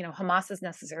that, Hamas is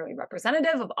necessarily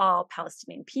representative of all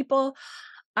Palestinian people.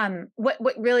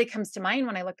 What really comes to mind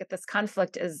when I look at this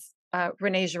conflict is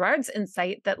Renee Girard's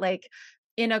insight that like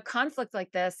in a conflict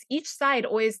like this, each side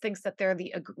always thinks that they're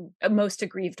the most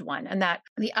aggrieved one, and that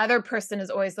the other person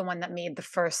is always the one that made the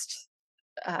first,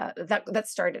 that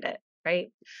started it,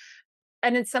 right?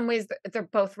 And in some ways, they're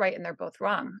both right and they're both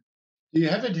wrong. Do you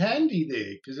have it handy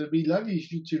there? Because it'd be lovely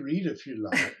for you to read if you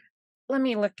like. Let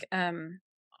me look.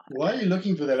 While you're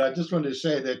looking for that, I just wanted to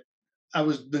say that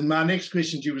my next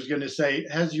question to you was going to say,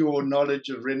 has your knowledge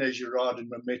of René Girard and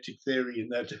mimetic theory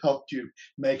and that helped you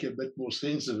make a bit more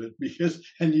sense of it?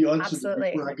 And you answered Absolutely.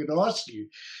 it before I could ask you.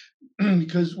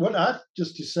 Because what I've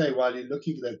just to say while you're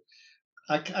looking for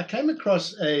that, I came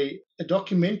across a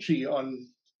documentary on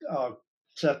our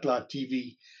satellite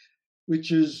TV,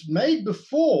 which is made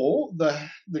before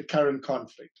the current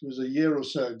conflict. It was a year or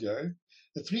so ago,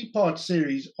 a 3-part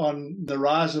series on the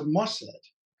rise of Mossad.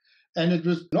 And it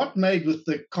was not made with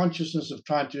the consciousness of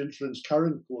trying to influence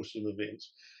current course of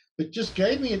events, but just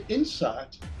gave me an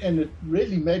insight, and it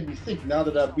really made me think, now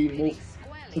that I've been more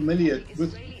familiar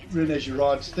with René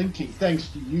Girard's thinking, thanks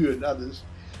to you and others,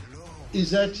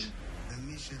 is that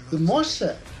the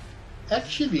Mossad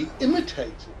actually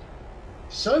imitated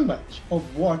so much of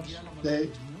what the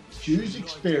Jews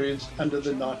experienced under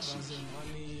the Nazis.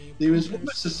 There was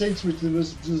almost a sense which there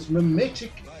was this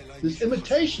mimetic, this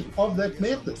imitation of that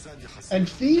method, and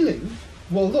feeling,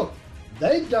 well, look,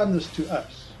 they've done this to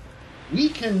us. We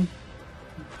can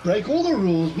break all the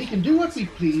rules, we can do what we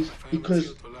please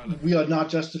because we are not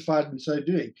justified in so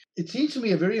doing. It seems to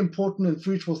me a very important and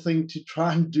fruitful thing to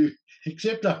try and do,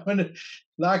 except I want to,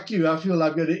 like you, I feel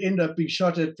I'm going to end up being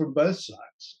shot at from both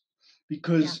sides.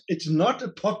 Because it's not a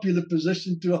popular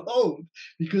position to hold,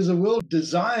 because the world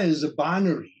desires a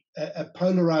binary, a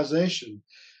polarization.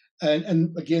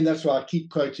 And again, that's why I keep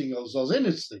quoting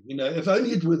Solzhenitsyn thing. If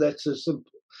only it were that so simple.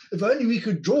 If only we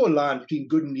could draw a line between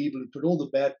good and evil and put all the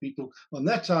bad people on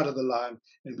that side of the line,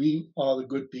 and we are the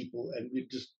good people, and we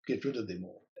just get rid of them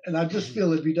all. And I just feel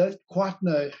that we don't quite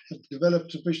have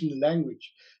developed sufficient language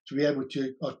to be able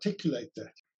to articulate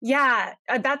that. Yeah,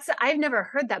 I've never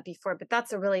heard that before, but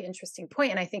that's a really interesting point.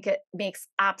 And I think it makes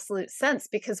absolute sense,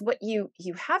 because what you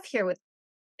have here with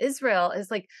Israel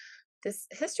is like this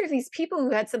history of these people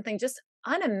who had something just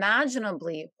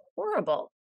unimaginably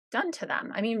horrible done to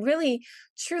them. I mean, really,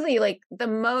 truly, like the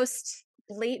most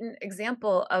blatant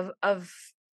example of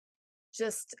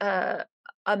just a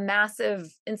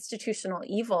massive institutional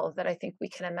evil that I think we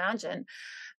can imagine.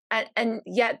 And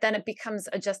yet then it becomes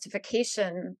a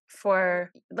justification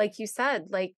for, like you said,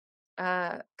 like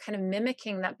kind of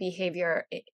mimicking that behavior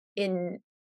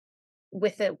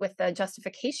with the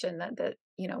justification that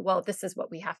well, this is what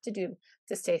we have to do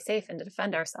to stay safe and to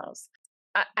defend ourselves.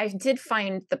 I did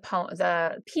find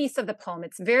the piece of the poem.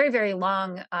 It's very, very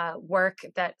long work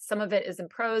that some of it is in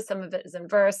prose, some of it is in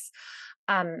verse.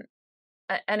 And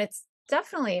it's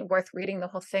definitely worth reading the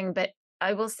whole thing. But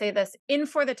I will say this,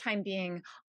 for the time being,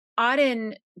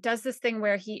 Auden does this thing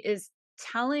where he is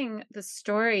telling the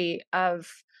story of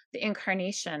the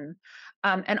incarnation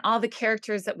and all the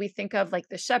characters that we think of, like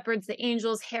the shepherds, the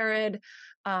angels, Herod,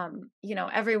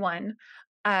 everyone.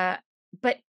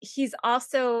 But he's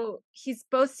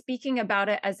both speaking about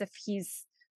it as if he's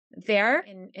there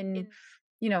in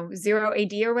 0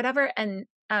 AD or whatever, and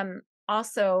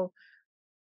also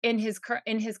in his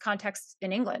context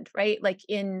in England, right? Like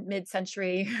in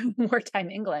mid-century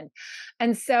wartime England.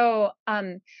 And so,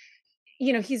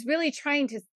 he's really trying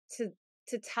to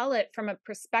tell it from a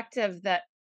perspective that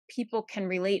people can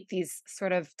relate these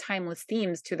sort of timeless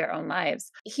themes to their own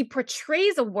lives. He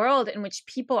portrays a world in which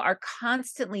people are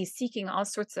constantly seeking all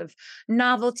sorts of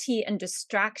novelty and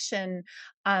distraction,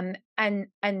 and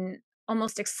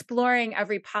almost exploring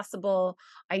every possible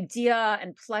idea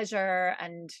and pleasure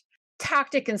and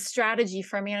tactic and strategy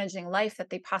for managing life that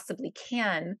they possibly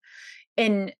can,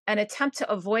 in an attempt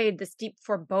to avoid this deep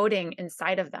foreboding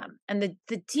inside of them. And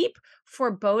the deep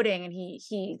foreboding, and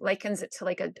he likens it to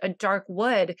like a dark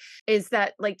wood, is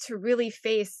that like to really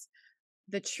face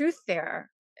the truth there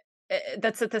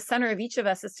that's at the center of each of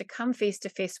us is to come face to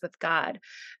face with God.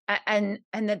 And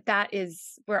that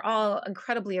is, we're all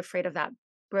incredibly afraid of that.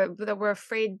 We're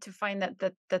afraid to find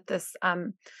that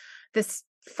this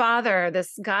Father,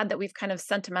 this God that we've kind of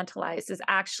sentimentalized, is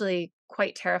actually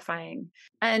quite terrifying.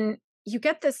 And you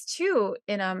get this too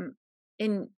in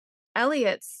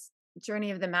Eliot's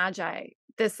Journey of the Magi.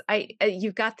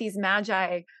 You've got these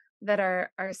magi that are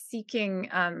seeking,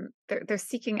 they're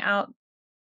seeking out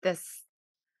this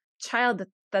child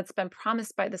that's been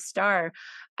promised by the star,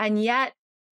 and yet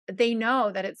they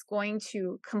know that it's going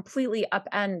to completely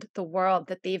upend the world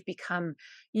that they've become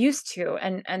used to,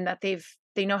 and that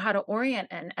they know how to orient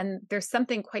in. And there's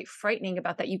something quite frightening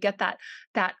about that. You get that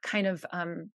kind of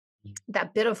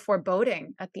that bit of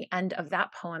foreboding at the end of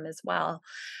that poem as well.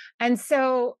 And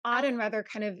so Audenrather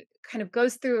kind of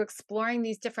goes through exploring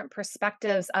these different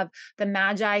perspectives of the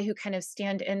magi, who kind of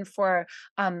stand in for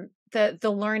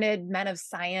the learned men of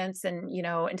science and, you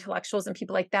know, intellectuals and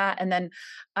people like that. And then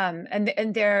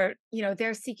and they're, you know,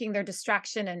 they're seeking their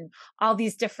distraction and all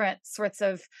these different sorts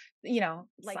of, you know,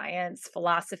 like science,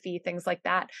 philosophy, things like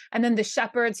that. And then the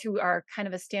shepherds, who are kind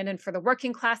of a stand-in for the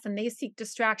working class, and they seek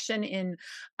distraction in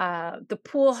the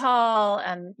pool hall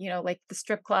and, you know, like the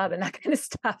strip club and that kind of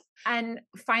stuff. And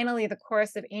finally, the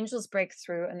chorus of angels break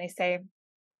through, and they say,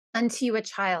 "Unto you a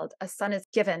child, a son is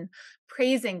given,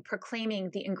 praising,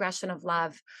 proclaiming the ingression of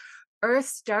love.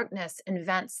 Earth's darkness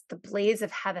invents the blaze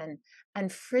of heaven,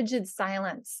 and frigid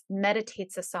silence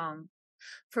meditates a song.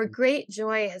 For great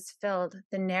joy has filled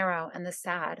the narrow and the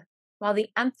sad, while the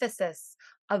emphasis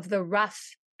of the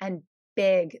rough and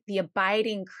big, the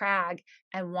abiding crag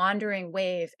and wandering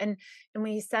wave." And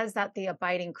when he says that, the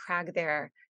abiding crag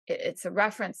there, it's a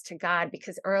reference to God,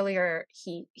 because earlier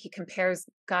he compares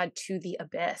God to the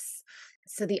abyss.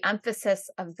 So the emphasis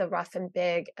of the rough and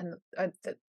big and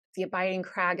the abiding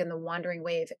crag and the wandering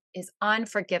wave is on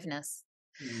forgiveness.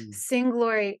 Sing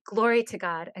glory to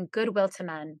God and goodwill to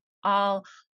men. All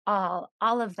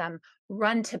of them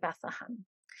run to Bethlehem.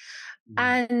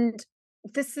 And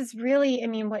this is really, I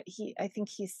mean, what I think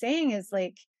he's saying is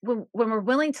like, when we're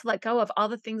willing to let go of all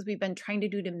the things we've been trying to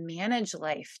do to manage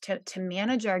life, to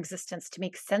manage our existence, to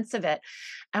make sense of it,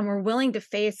 and we're willing to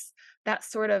face that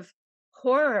sort of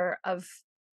horror of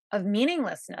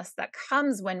meaninglessness that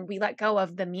comes when we let go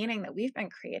of the meaning that we've been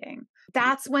creating,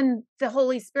 that's when the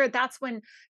Holy Spirit, that's when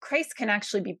Christ can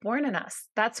actually be born in us.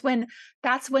 That's when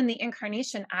the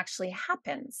incarnation actually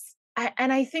happens.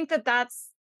 And I think that's,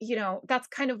 you know, that's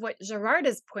kind of what Girard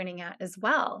is pointing at as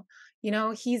well. You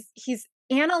know, he's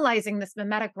analyzing this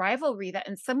mimetic rivalry that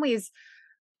in some ways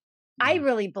I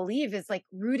really believe is like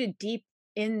rooted deep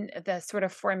in the sort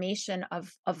of formation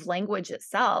of language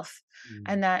itself,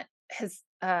 and that has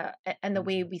and the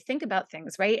way we think about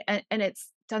things, right? And it's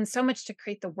done so much to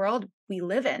create the world we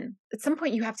live in. At some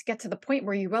point, you have to get to the point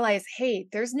where you realize, hey,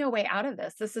 there's no way out of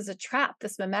this. This is a trap.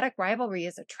 This mimetic rivalry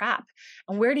is a trap.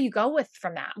 And where do you go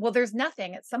from that? Well, there's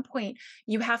nothing. At some point,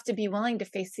 you have to be willing to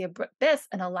face the abyss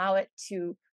and allow it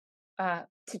to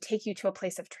take you to a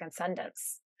place of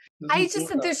transcendence.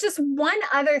 There's just one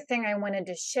other thing I wanted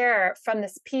to share from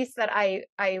this piece that I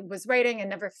was writing and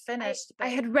never finished. I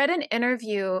had read an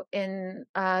interview in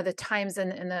the Times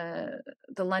and in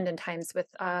the London Times with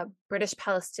British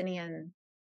Palestinian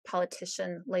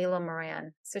politician Layla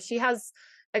Moran. So she has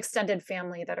extended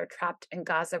family that are trapped in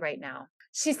Gaza right now.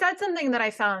 She said something that I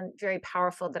found very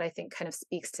powerful that I think kind of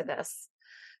speaks to this.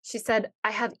 She said,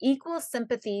 "I have equal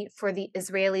sympathy for the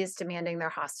Israelis demanding their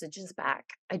hostages back.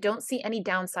 I don't see any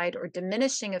downside or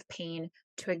diminishing of pain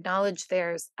to acknowledge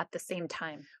theirs at the same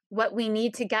time. What we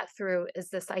need to get through is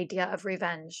this idea of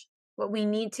revenge. What we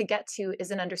need to get to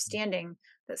is an understanding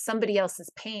that somebody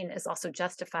else's pain is also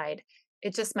justified.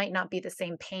 It just might not be the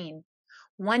same pain.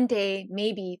 One day,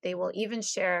 maybe they will even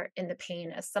share in the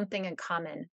pain as something in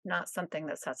common, not something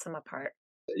that sets them apart."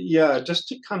 Yeah, just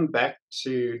to come back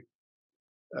to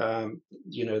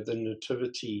you know, the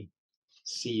nativity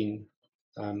scene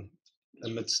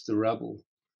amidst the rubble.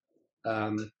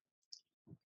 You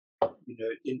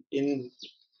know, in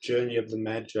Journey of the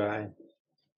Magi,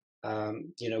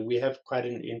 you know, we have quite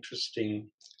an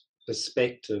interesting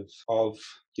perspective of,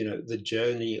 you know, the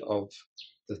journey of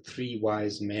the three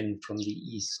wise men from the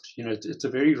east. You know, it's a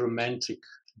very romantic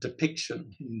depiction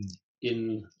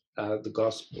in the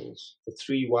Gospels. The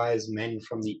three wise men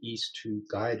from the east who,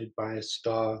 guided by a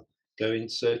star, go in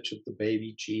search of the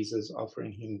baby Jesus,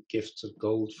 offering him gifts of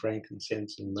gold,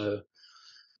 frankincense, and myrrh.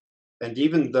 And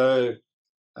even though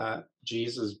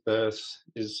Jesus' birth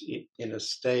is in a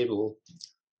stable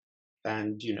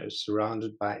and,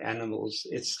 surrounded by animals,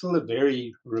 it's still a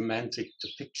very romantic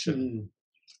depiction.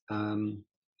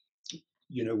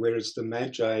 Whereas the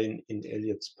Magi in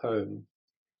Eliot's poem,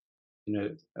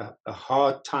 a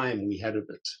hard time we had of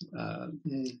it,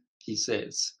 he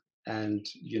says. And,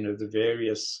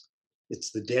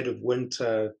 it's the dead of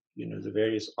winter, the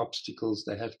various obstacles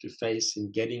they have to face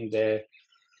in getting there.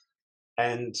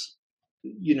 And,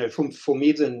 for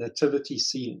me, the nativity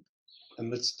scene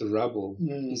amidst the rubble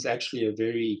is actually a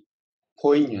very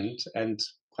poignant and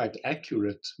quite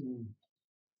accurate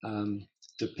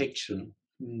depiction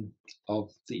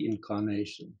of the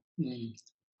incarnation.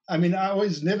 I mean, I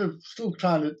always still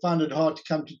trying to find it hard to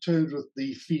come to terms with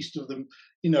the feast of the,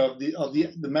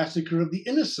 the massacre of the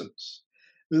innocents,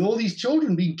 with all these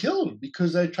children being killed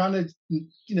because they're trying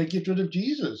to, get rid of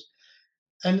Jesus.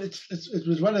 And it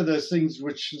was one of those things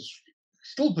which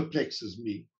still perplexes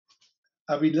me.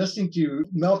 I've been listening to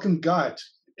Malcolm Guite,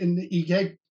 and he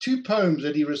gave 2 poems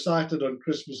that he recited on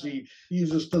Christmas Eve. He's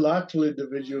this delightful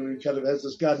individual who kind of has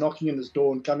this guy knocking on his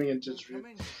door and coming into his room.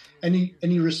 And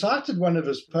he recited one of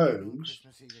his poems,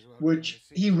 which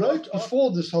he wrote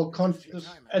before this whole conflict,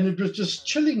 and it was just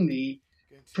chillingly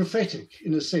prophetic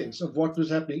in a sense of what was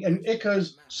happening, and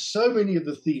echoes so many of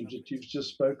the themes that you've just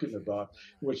spoken about,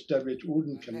 which W.H.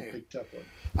 Auden kind of picked up on.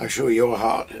 I'm sure your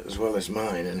heart, as well as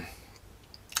mine, and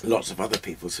lots of other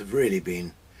people's, have really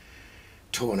been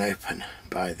torn open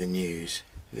by the news,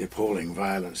 the appalling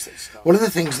violence that started. One of the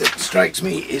things that strikes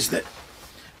me is that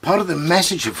part of the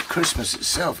message of Christmas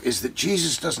itself is that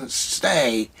Jesus doesn't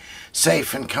stay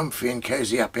safe and comfy and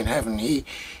cozy up in heaven. He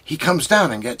comes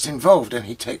down and gets involved, and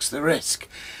he takes the risk.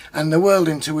 And the world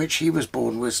into which he was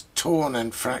born was torn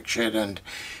and fractured, and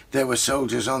there were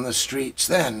soldiers on the streets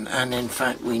then. And in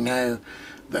fact, we know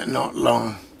that not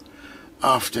long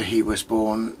after he was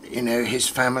born, his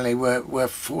family were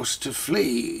forced to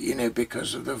flee,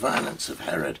 because of the violence of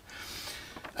Herod.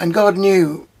 And God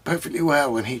knew perfectly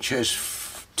well when he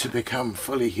chose to become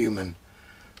fully human,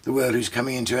 the world he's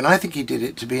coming into. And I think he did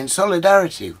it to be in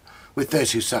solidarity with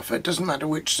those who suffer. It doesn't matter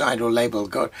which side or label.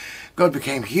 God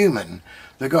became human.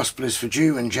 The gospel is for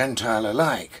Jew and Gentile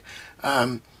alike.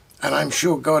 And I'm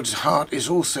sure God's heart is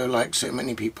also, like so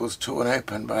many people's, torn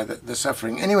open by the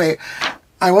suffering. Anyway,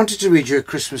 I wanted to read you a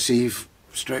Christmas Eve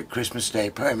 / Christmas Day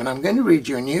poem, and I'm going to read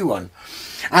you a new one.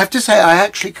 I have to say, I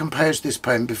actually composed this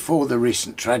poem before the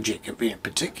recent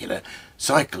particular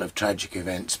cycle of tragic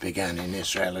events began in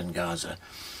Israel and Gaza.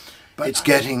 But it's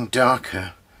getting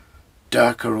darker,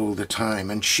 darker all the time,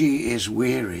 and she is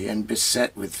weary and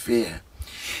beset with fear.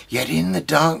 Yet in the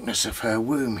darkness of her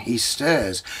womb he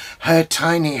stirs, her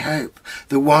tiny hope,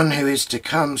 the one who is to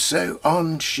come. So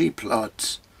on she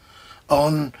plods,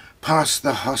 on past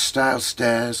the hostile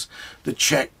stairs, the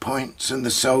checkpoints and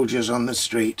the soldiers on the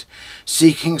street,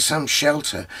 seeking some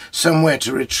shelter, somewhere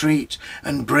to retreat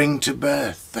and bring to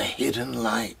birth the hidden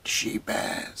light she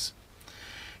bears.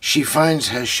 She finds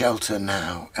her shelter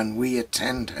now, and we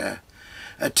attend her,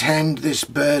 attend this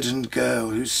burdened girl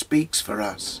who speaks for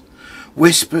us,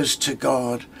 whispers to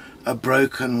God a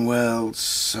broken world's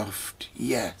soft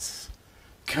yes.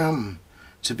 Come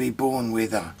to be born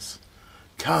with us.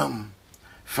 Come,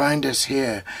 find us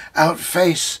here,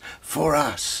 outface for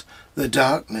us the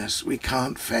darkness we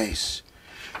can't face.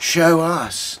 Show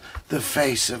us the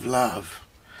face of love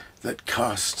that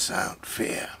casts out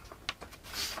fear.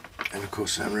 And of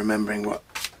course I'm remembering what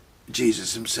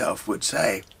Jesus himself would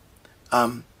say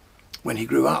when he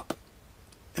grew up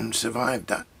and survived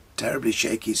that terribly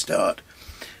shaky start.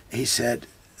 He said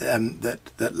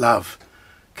that love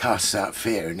casts out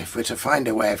fear, and if we're to find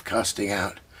a way of casting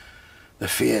out the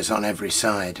fears on every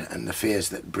side and the fears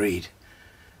that breed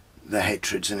the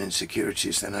hatreds and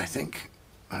insecurities, then I think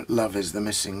love is the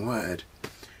missing word.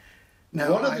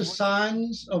 Now, what are the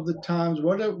signs of the times?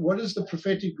 What is the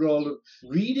prophetic role of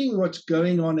reading what's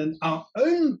going on in our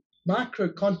own micro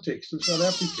context of South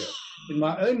Africa, in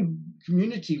my own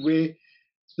community, where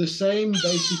the same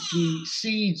basically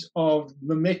seeds of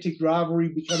mimetic rivalry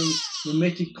becoming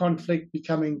mimetic conflict,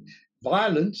 becoming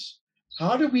violence?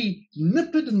 How do we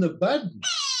nip it in the bud?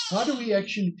 How do we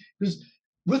actually, because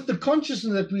with the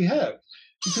consciousness that we have,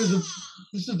 because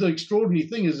this is the extraordinary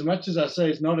thing, as much as I say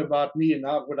it's not about me and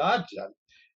what I've done,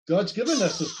 God's given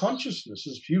us this consciousness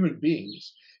as human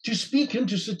beings to speak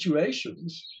into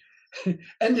situations,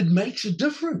 and it makes a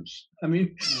difference. I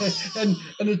mean,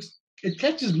 and it's it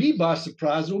catches me by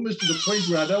surprise, almost to the point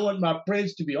where I don't want my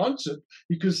prayers to be answered,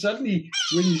 because suddenly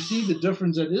when you see the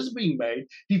difference that is being made,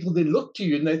 people then look to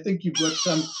you and they think you've got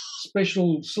some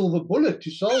special silver bullet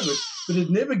to solve it, but it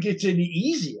never gets any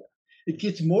easier. It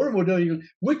gets more and more difficult,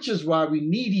 which is why we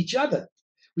need each other.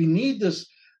 We need this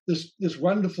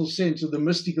wonderful sense of the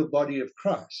mystical body of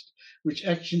Christ, which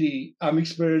actually I'm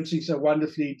experiencing so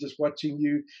wonderfully just watching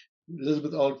you,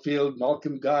 Elizabeth Oldfield,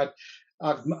 Malcolm Guy,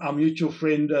 our mutual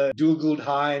friend, Dougal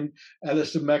Hine,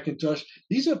 Alistair McIntosh.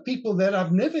 These are people that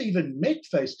I've never even met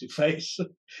face to face,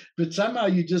 but somehow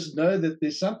you just know that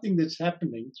there's something that's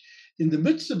happening in the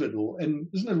midst of it all. And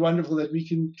isn't it wonderful that we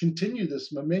can continue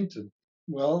this momentum?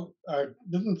 Well, I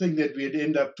didn't think that we'd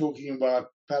end up talking about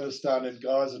Palestine and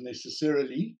Gaza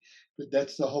necessarily, but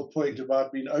that's the whole point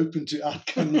about being open to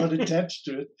outcome, not attached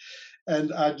to it.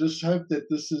 And I just hope that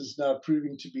this is now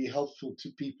proving to be helpful to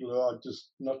people who are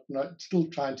just not still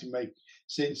trying to make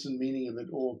sense and meaning of it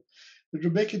all. But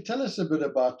Rebekah, tell us a bit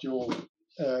about your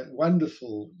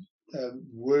wonderful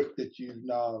work that you've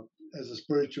now, as a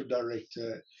spiritual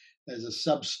director, as a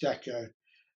Substacker,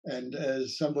 and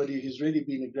as somebody who's really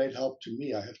been a great help to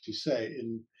me, I have to say,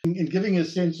 in giving a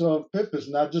sense of purpose.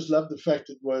 And I just love the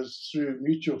fact it was through a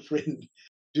mutual friend,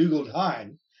 Dougal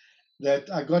Hine,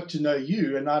 that I got to know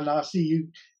you, and I now see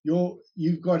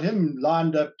you've got him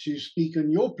lined up to speak on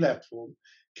your platform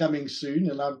coming soon,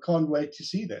 and I can't wait to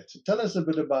see that. So tell us a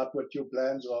bit about what your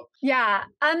plans are. Yeah.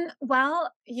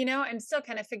 Well, I'm still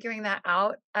kind of figuring that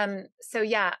out. So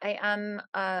yeah, I am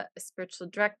a spiritual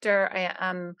director.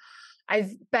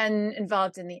 I've been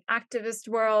involved in the activist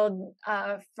world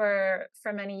for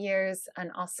many years,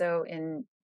 and also in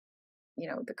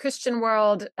the Christian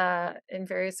world in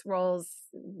various roles,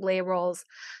 lay roles.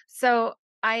 So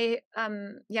my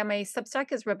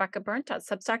Substack is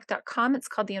rebekahberndt.substack.com. It's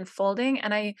called The Unfolding,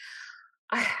 and I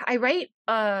write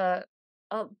about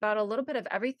a little bit of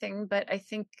everything, but I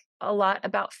think a lot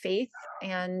about faith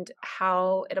and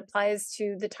how it applies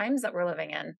to the times that we're living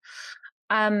in.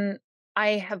 I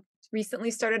have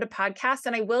recently started a podcast,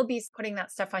 and I will be putting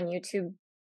that stuff on YouTube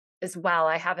as well.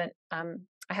 I haven't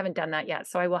done that yet,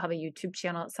 so I will have a YouTube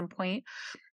channel at some point.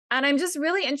 And I'm just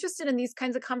really interested in these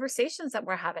kinds of conversations that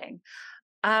we're having.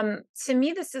 To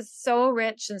me, this is so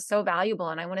rich and so valuable,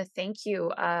 and I want to thank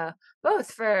you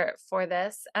both for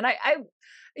this. And I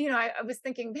was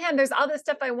thinking, man, there's all this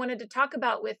stuff I wanted to talk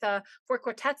about with Four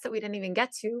Quartets that we didn't even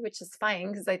get to, which is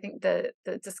fine because I think the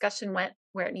discussion went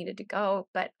where it needed to go.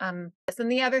 But and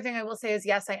the other thing I will say is,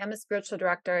 yes, I am a spiritual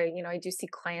director. I do see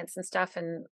clients and stuff,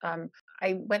 and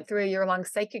I went through a year-long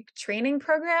psychic training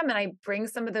program, and I bring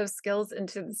some of those skills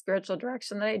into the spiritual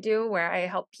direction that I do, where I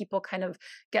help people kind of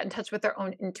get in touch with their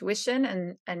own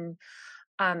intuition and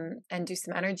do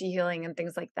some energy healing and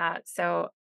things like that. So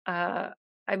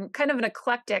I'm kind of an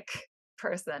eclectic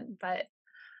person, but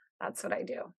that's what I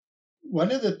do.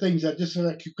 One of the things I just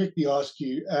like to quickly ask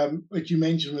you, what you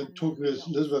mentioned when talking with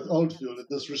Elizabeth Oldfield,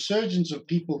 this resurgence of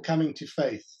people coming to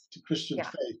faith, to Christian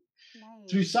faith,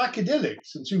 through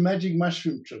psychedelics and through magic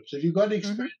mushroom trips. Have you got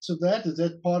experience of that? Is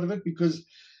that part of it? Because,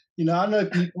 I know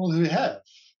people who have.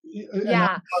 And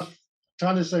I'm not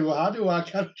trying to say, well, how do I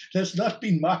come? That's not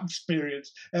been my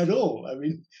experience at all.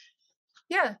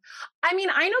 Yeah. I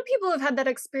know people who have had that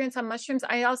experience on mushrooms.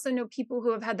 I also know people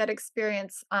who have had that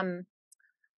experience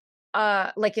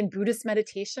like in Buddhist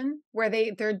meditation, where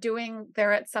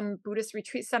they're at some Buddhist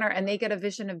retreat center and they get a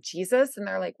vision of Jesus and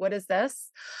they're like, what is this?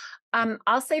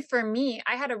 I'll say for me,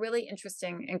 I had a really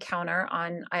interesting encounter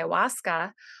on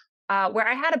ayahuasca, where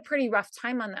I had a pretty rough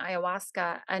time on the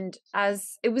ayahuasca. And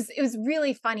it was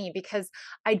really funny because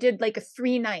I did like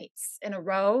 3 nights in a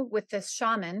row with this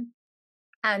shaman.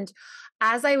 And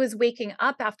as I was waking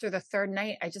up after the 3rd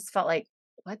night, I just felt like,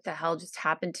 what the hell just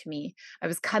happened to me? I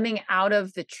was coming out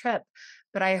of the trip,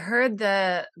 but I heard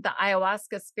the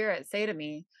ayahuasca spirit say to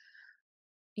me,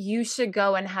 you should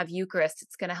go and have Eucharist.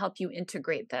 It's going to help you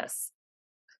integrate this.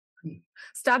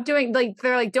 Stop doing,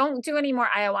 they're like, don't do any more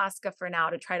ayahuasca for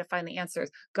now to try to find the answers.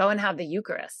 Go and have the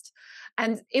Eucharist.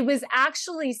 And it was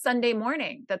actually Sunday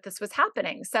morning that this was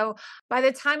happening. So by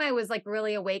the time I was like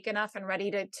really awake enough and ready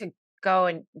to go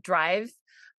and drive,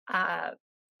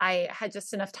 I had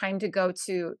just enough time to go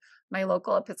to my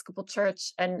local Episcopal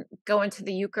church and go into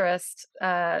the Eucharist,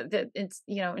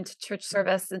 into church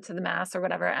service, into the Mass or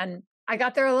whatever. And I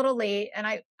got there a little late, and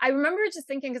I remember just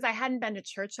thinking, because I hadn't been to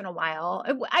church in a while,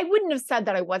 I wouldn't have said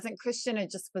that I wasn't Christian. It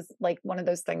just was like one of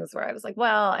those things where I was like,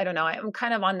 well, I don't know. I'm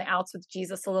kind of on the outs with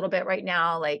Jesus a little bit right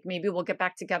now. Like maybe we'll get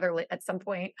back together at some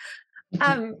point.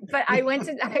 But I went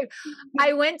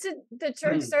to the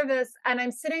church service, and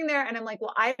I'm sitting there and I'm like,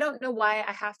 well, I don't know why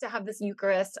I have to have this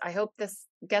Eucharist. I hope this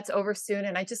gets over soon.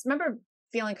 And I just remember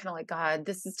feeling kind of like, God,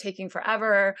 this is taking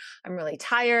forever. I'm really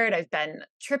tired. I've been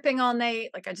tripping all night.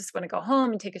 Like, I just want to go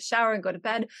home and take a shower and go to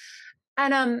bed.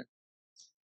 And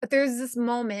but there's this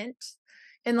moment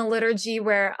in the liturgy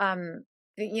where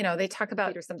they talk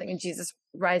about or something, and Jesus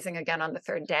rising again on the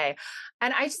third day.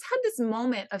 And I just had this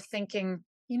moment of thinking,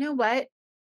 you know what?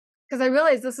 Because I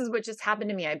realized this is what just happened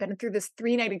to me. I've been through this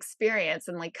 3-night experience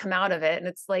and like come out of it. And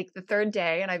it's like the third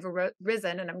day, and I've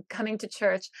risen and I'm coming to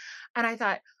church. And I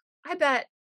thought, I bet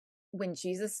when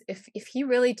Jesus, if he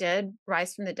really did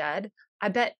rise from the dead, I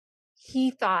bet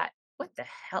he thought, what the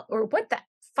hell, or what the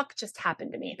fuck just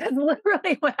happened to me? That's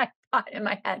literally what I thought in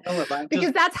my head,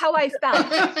 because that's how I felt.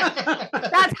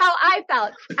 That's how I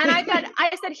felt. And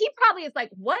I said, he probably is like,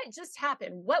 what just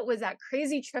happened? What was that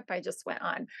crazy trip I just went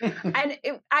on? And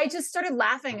I just started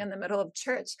laughing in the middle of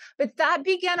church. But that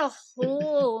began a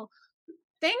whole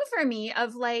thing for me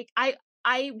of like,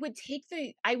 I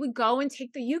would go and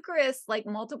take the Eucharist like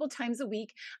multiple times a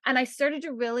week. And I started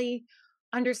to really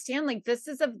understand, like, this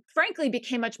is frankly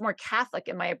became much more Catholic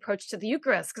in my approach to the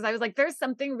Eucharist, because I was like, there's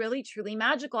something really truly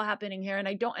magical happening here, and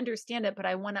I don't understand it, but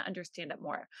I want to understand it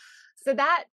more. So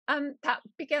that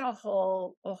began a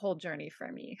whole journey for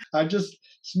me. I'm just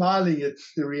smiling at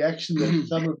the reaction that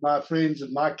some of my friends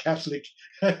in my Catholic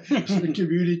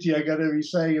community are going to be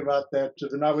saying about that.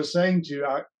 And I was saying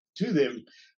to them,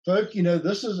 folk,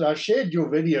 I shared your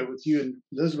video with you and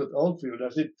Elizabeth Oldfield. I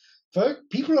said, folk,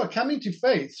 people are coming to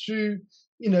faith through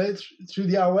the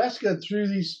ayahuasca, through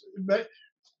these. But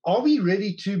are we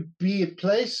ready to be a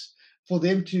place for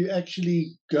them to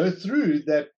actually go through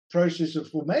that process of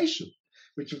formation?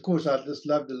 Which, of course, I just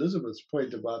loved Elizabeth's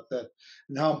point about that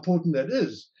and how important that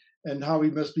is, and how we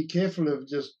must be careful of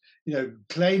just,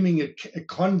 claiming a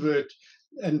convert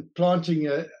and planting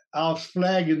our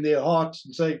flag in their hearts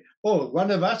and saying, oh, one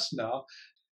of us now.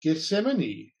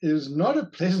 Gethsemane is not a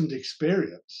pleasant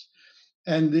experience.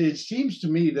 And it seems to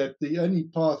me that the only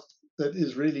path that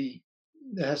is really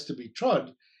has to be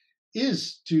trod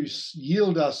is to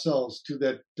yield ourselves to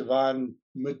that divine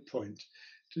midpoint,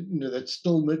 that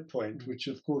still midpoint, which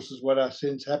of course is what I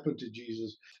sense happened to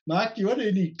Jesus. Mike, do you want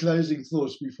any closing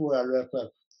thoughts before I wrap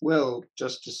up? Well,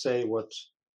 just to say what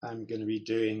I'm going to be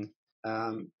doing,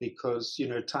 because,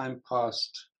 time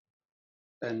past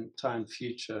and time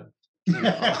future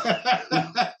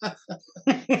are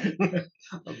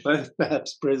both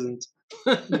perhaps present.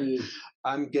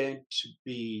 I'm going to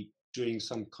be doing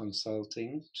some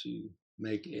consulting to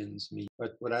make ends meet.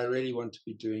 But what I really want to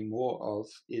be doing more of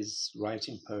is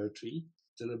writing poetry,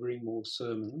 delivering more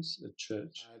sermons at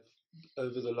church. I've,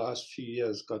 over the last few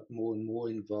years, got more and more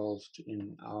involved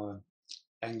in our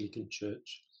Anglican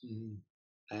church.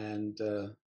 And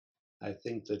I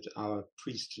think that our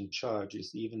priest in charge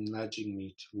is even nudging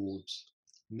me towards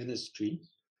ministry,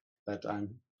 but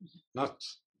I'm not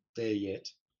there yet.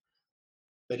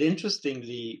 But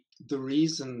interestingly, the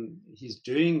reason he's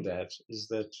doing that is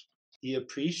that he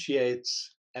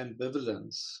appreciates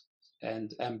ambivalence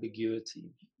and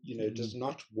ambiguity, does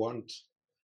not want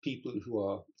people who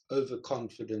are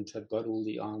overconfident, have got all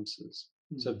the answers.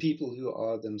 So people who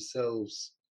are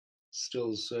themselves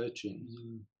still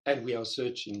searching, and we are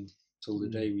searching till the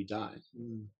day we die.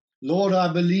 Lord,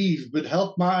 I believe, but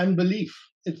help my unbelief.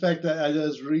 In fact, I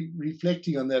was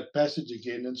reflecting on that passage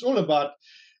again. It's all about,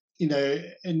 in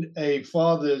a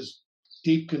father's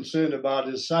deep concern about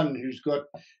his son who's got,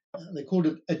 they called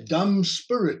it a dumb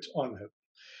spirit on him.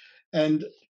 And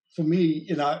for me,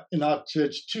 in our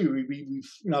church too, we've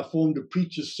formed a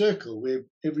preacher's circle where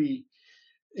every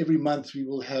month we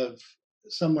will have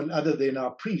someone other than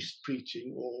our priest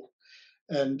preaching,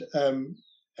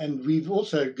 and we've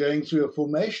also going through a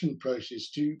formation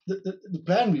process. The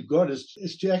plan we've got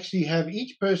is to actually have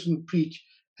each person preach,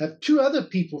 have 2 other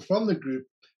people from the group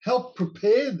help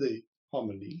prepare the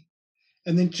homily,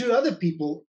 and then 2 other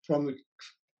people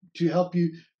to help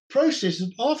you process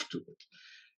it afterward.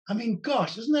 I mean,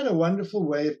 gosh, isn't that a wonderful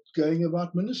way of going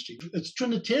about ministry? It's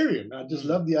Trinitarian. I just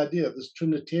love the idea of this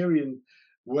Trinitarian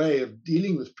way of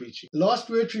dealing with preaching. Last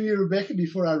word from you, Rebekah,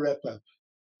 before I wrap up.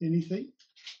 Anything?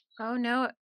 Oh,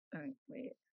 no.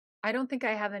 Wait. I don't think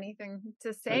I have anything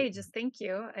to say. Just thank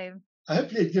you.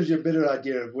 Hopefully it gives you a better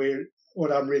idea of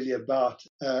what I'm really about.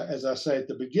 As I say at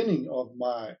the beginning of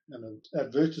my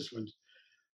advertisement,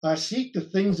 I seek the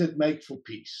things that make for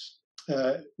peace,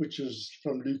 which is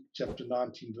from Luke chapter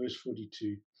 19, verse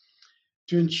 42,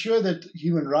 to ensure that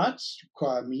human rights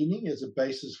require meaning as a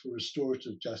basis for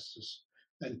restorative justice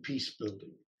and peace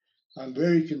building. I'm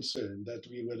very concerned that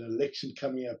we have an election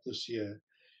coming up this year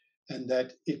and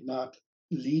that it might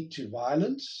lead to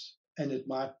violence and it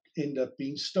might end up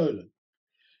being stolen.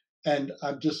 And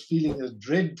I'm just feeling a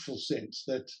dreadful sense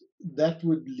that that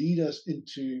would lead us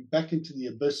back into the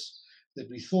abyss that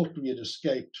we thought we had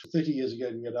escaped 30 years ago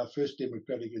when we had our first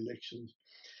democratic elections.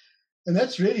 And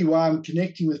that's really why I'm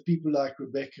connecting with people like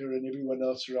Rebekah and everyone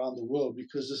else around the world,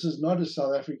 because this is not a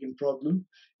South African problem.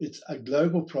 It's a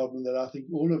global problem that I think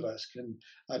all of us can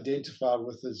identify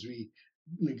with as we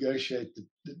negotiate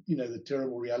the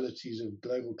terrible realities of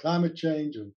global climate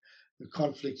change, of the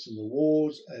conflicts and the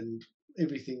wars and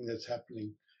everything that's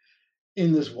happening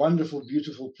in this wonderful,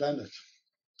 beautiful planet.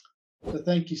 So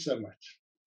thank you so much.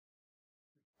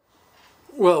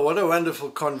 Well, what a wonderful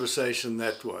conversation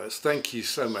that was. Thank you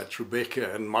so much,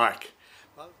 Rebekah and Mike.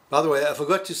 By the way, I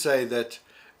forgot to say that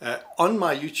on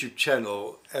my YouTube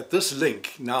channel, at this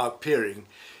link now appearing,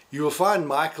 you will find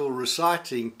Michael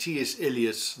reciting TS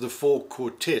Eliot's The Four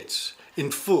Quartets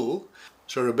in full.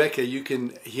 So, Rebekah, you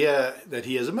can hear that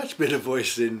he has a much better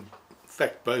voice than, in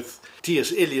fact, both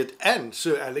T.S. Eliot and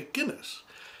Sir Alec Guinness.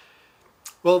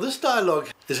 Well, this dialogue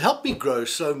has helped me grow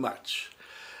so much.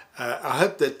 I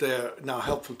hope that they're now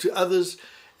helpful to others,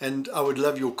 and I would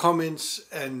love your comments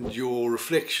and your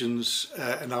reflections,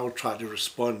 and I will try to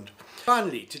respond.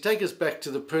 Finally, to take us back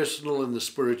to the personal and the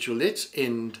spiritual, let's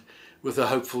end with a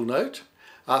hopeful note.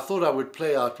 I thought I would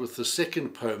play out with the second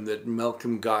poem that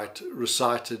Malcolm Guite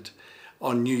recited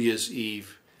on New Year's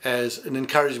Eve as an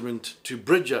encouragement to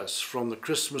bridge us from the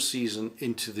Christmas season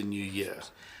into the new year.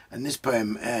 And this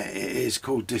poem is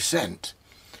called Descent.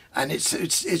 And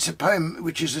it's a poem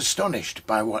which is astonished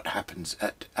by what happens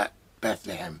at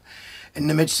Bethlehem in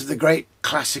the midst of the great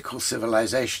classical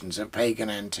civilizations of pagan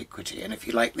antiquity, and if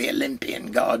you like, the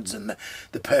Olympian gods and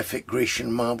the perfect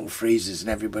Grecian marble friezes and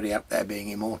everybody up there being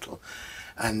immortal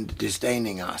and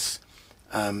disdaining us.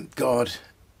 God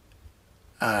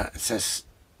says,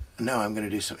 no, I'm going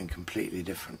to do something completely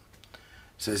different.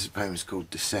 So this poem is called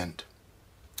Descent.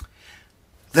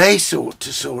 They sought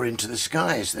to soar into the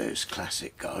skies, those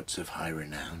classic gods of high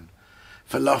renown,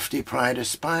 for lofty pride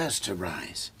aspires to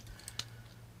rise.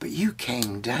 But you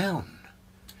came down.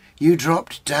 You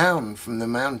dropped down from the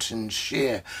mountains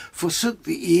sheer, forsook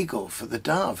the eagle for the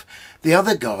dove. The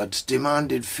other gods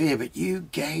demanded fear, but you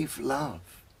gave love.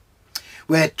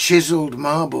 Where chiselled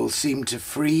marble seemed to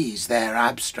freeze their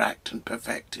abstract and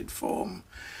perfected form,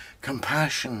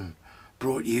 compassion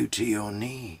brought you to your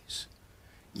knees.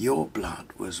 Your blood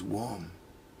was warm.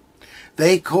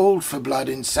 They called for blood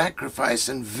in sacrifice,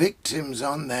 and victims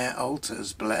on their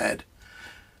altars bled.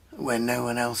 When no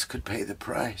one else could pay the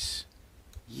price,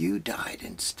 you died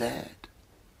instead.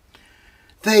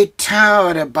 They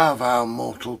towered above our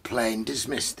mortal plane,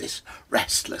 dismissed this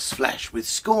restless flesh with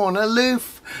scorn,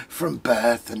 aloof from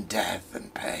birth and death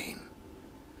and pain.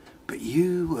 But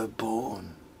you were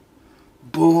born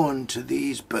to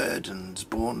these burdens,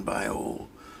 borne by all,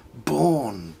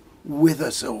 born with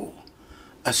us all,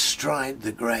 astride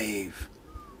the grave,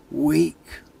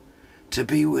 weak to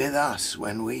be with us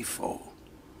when we fall,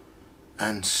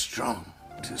 and strong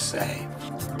to save.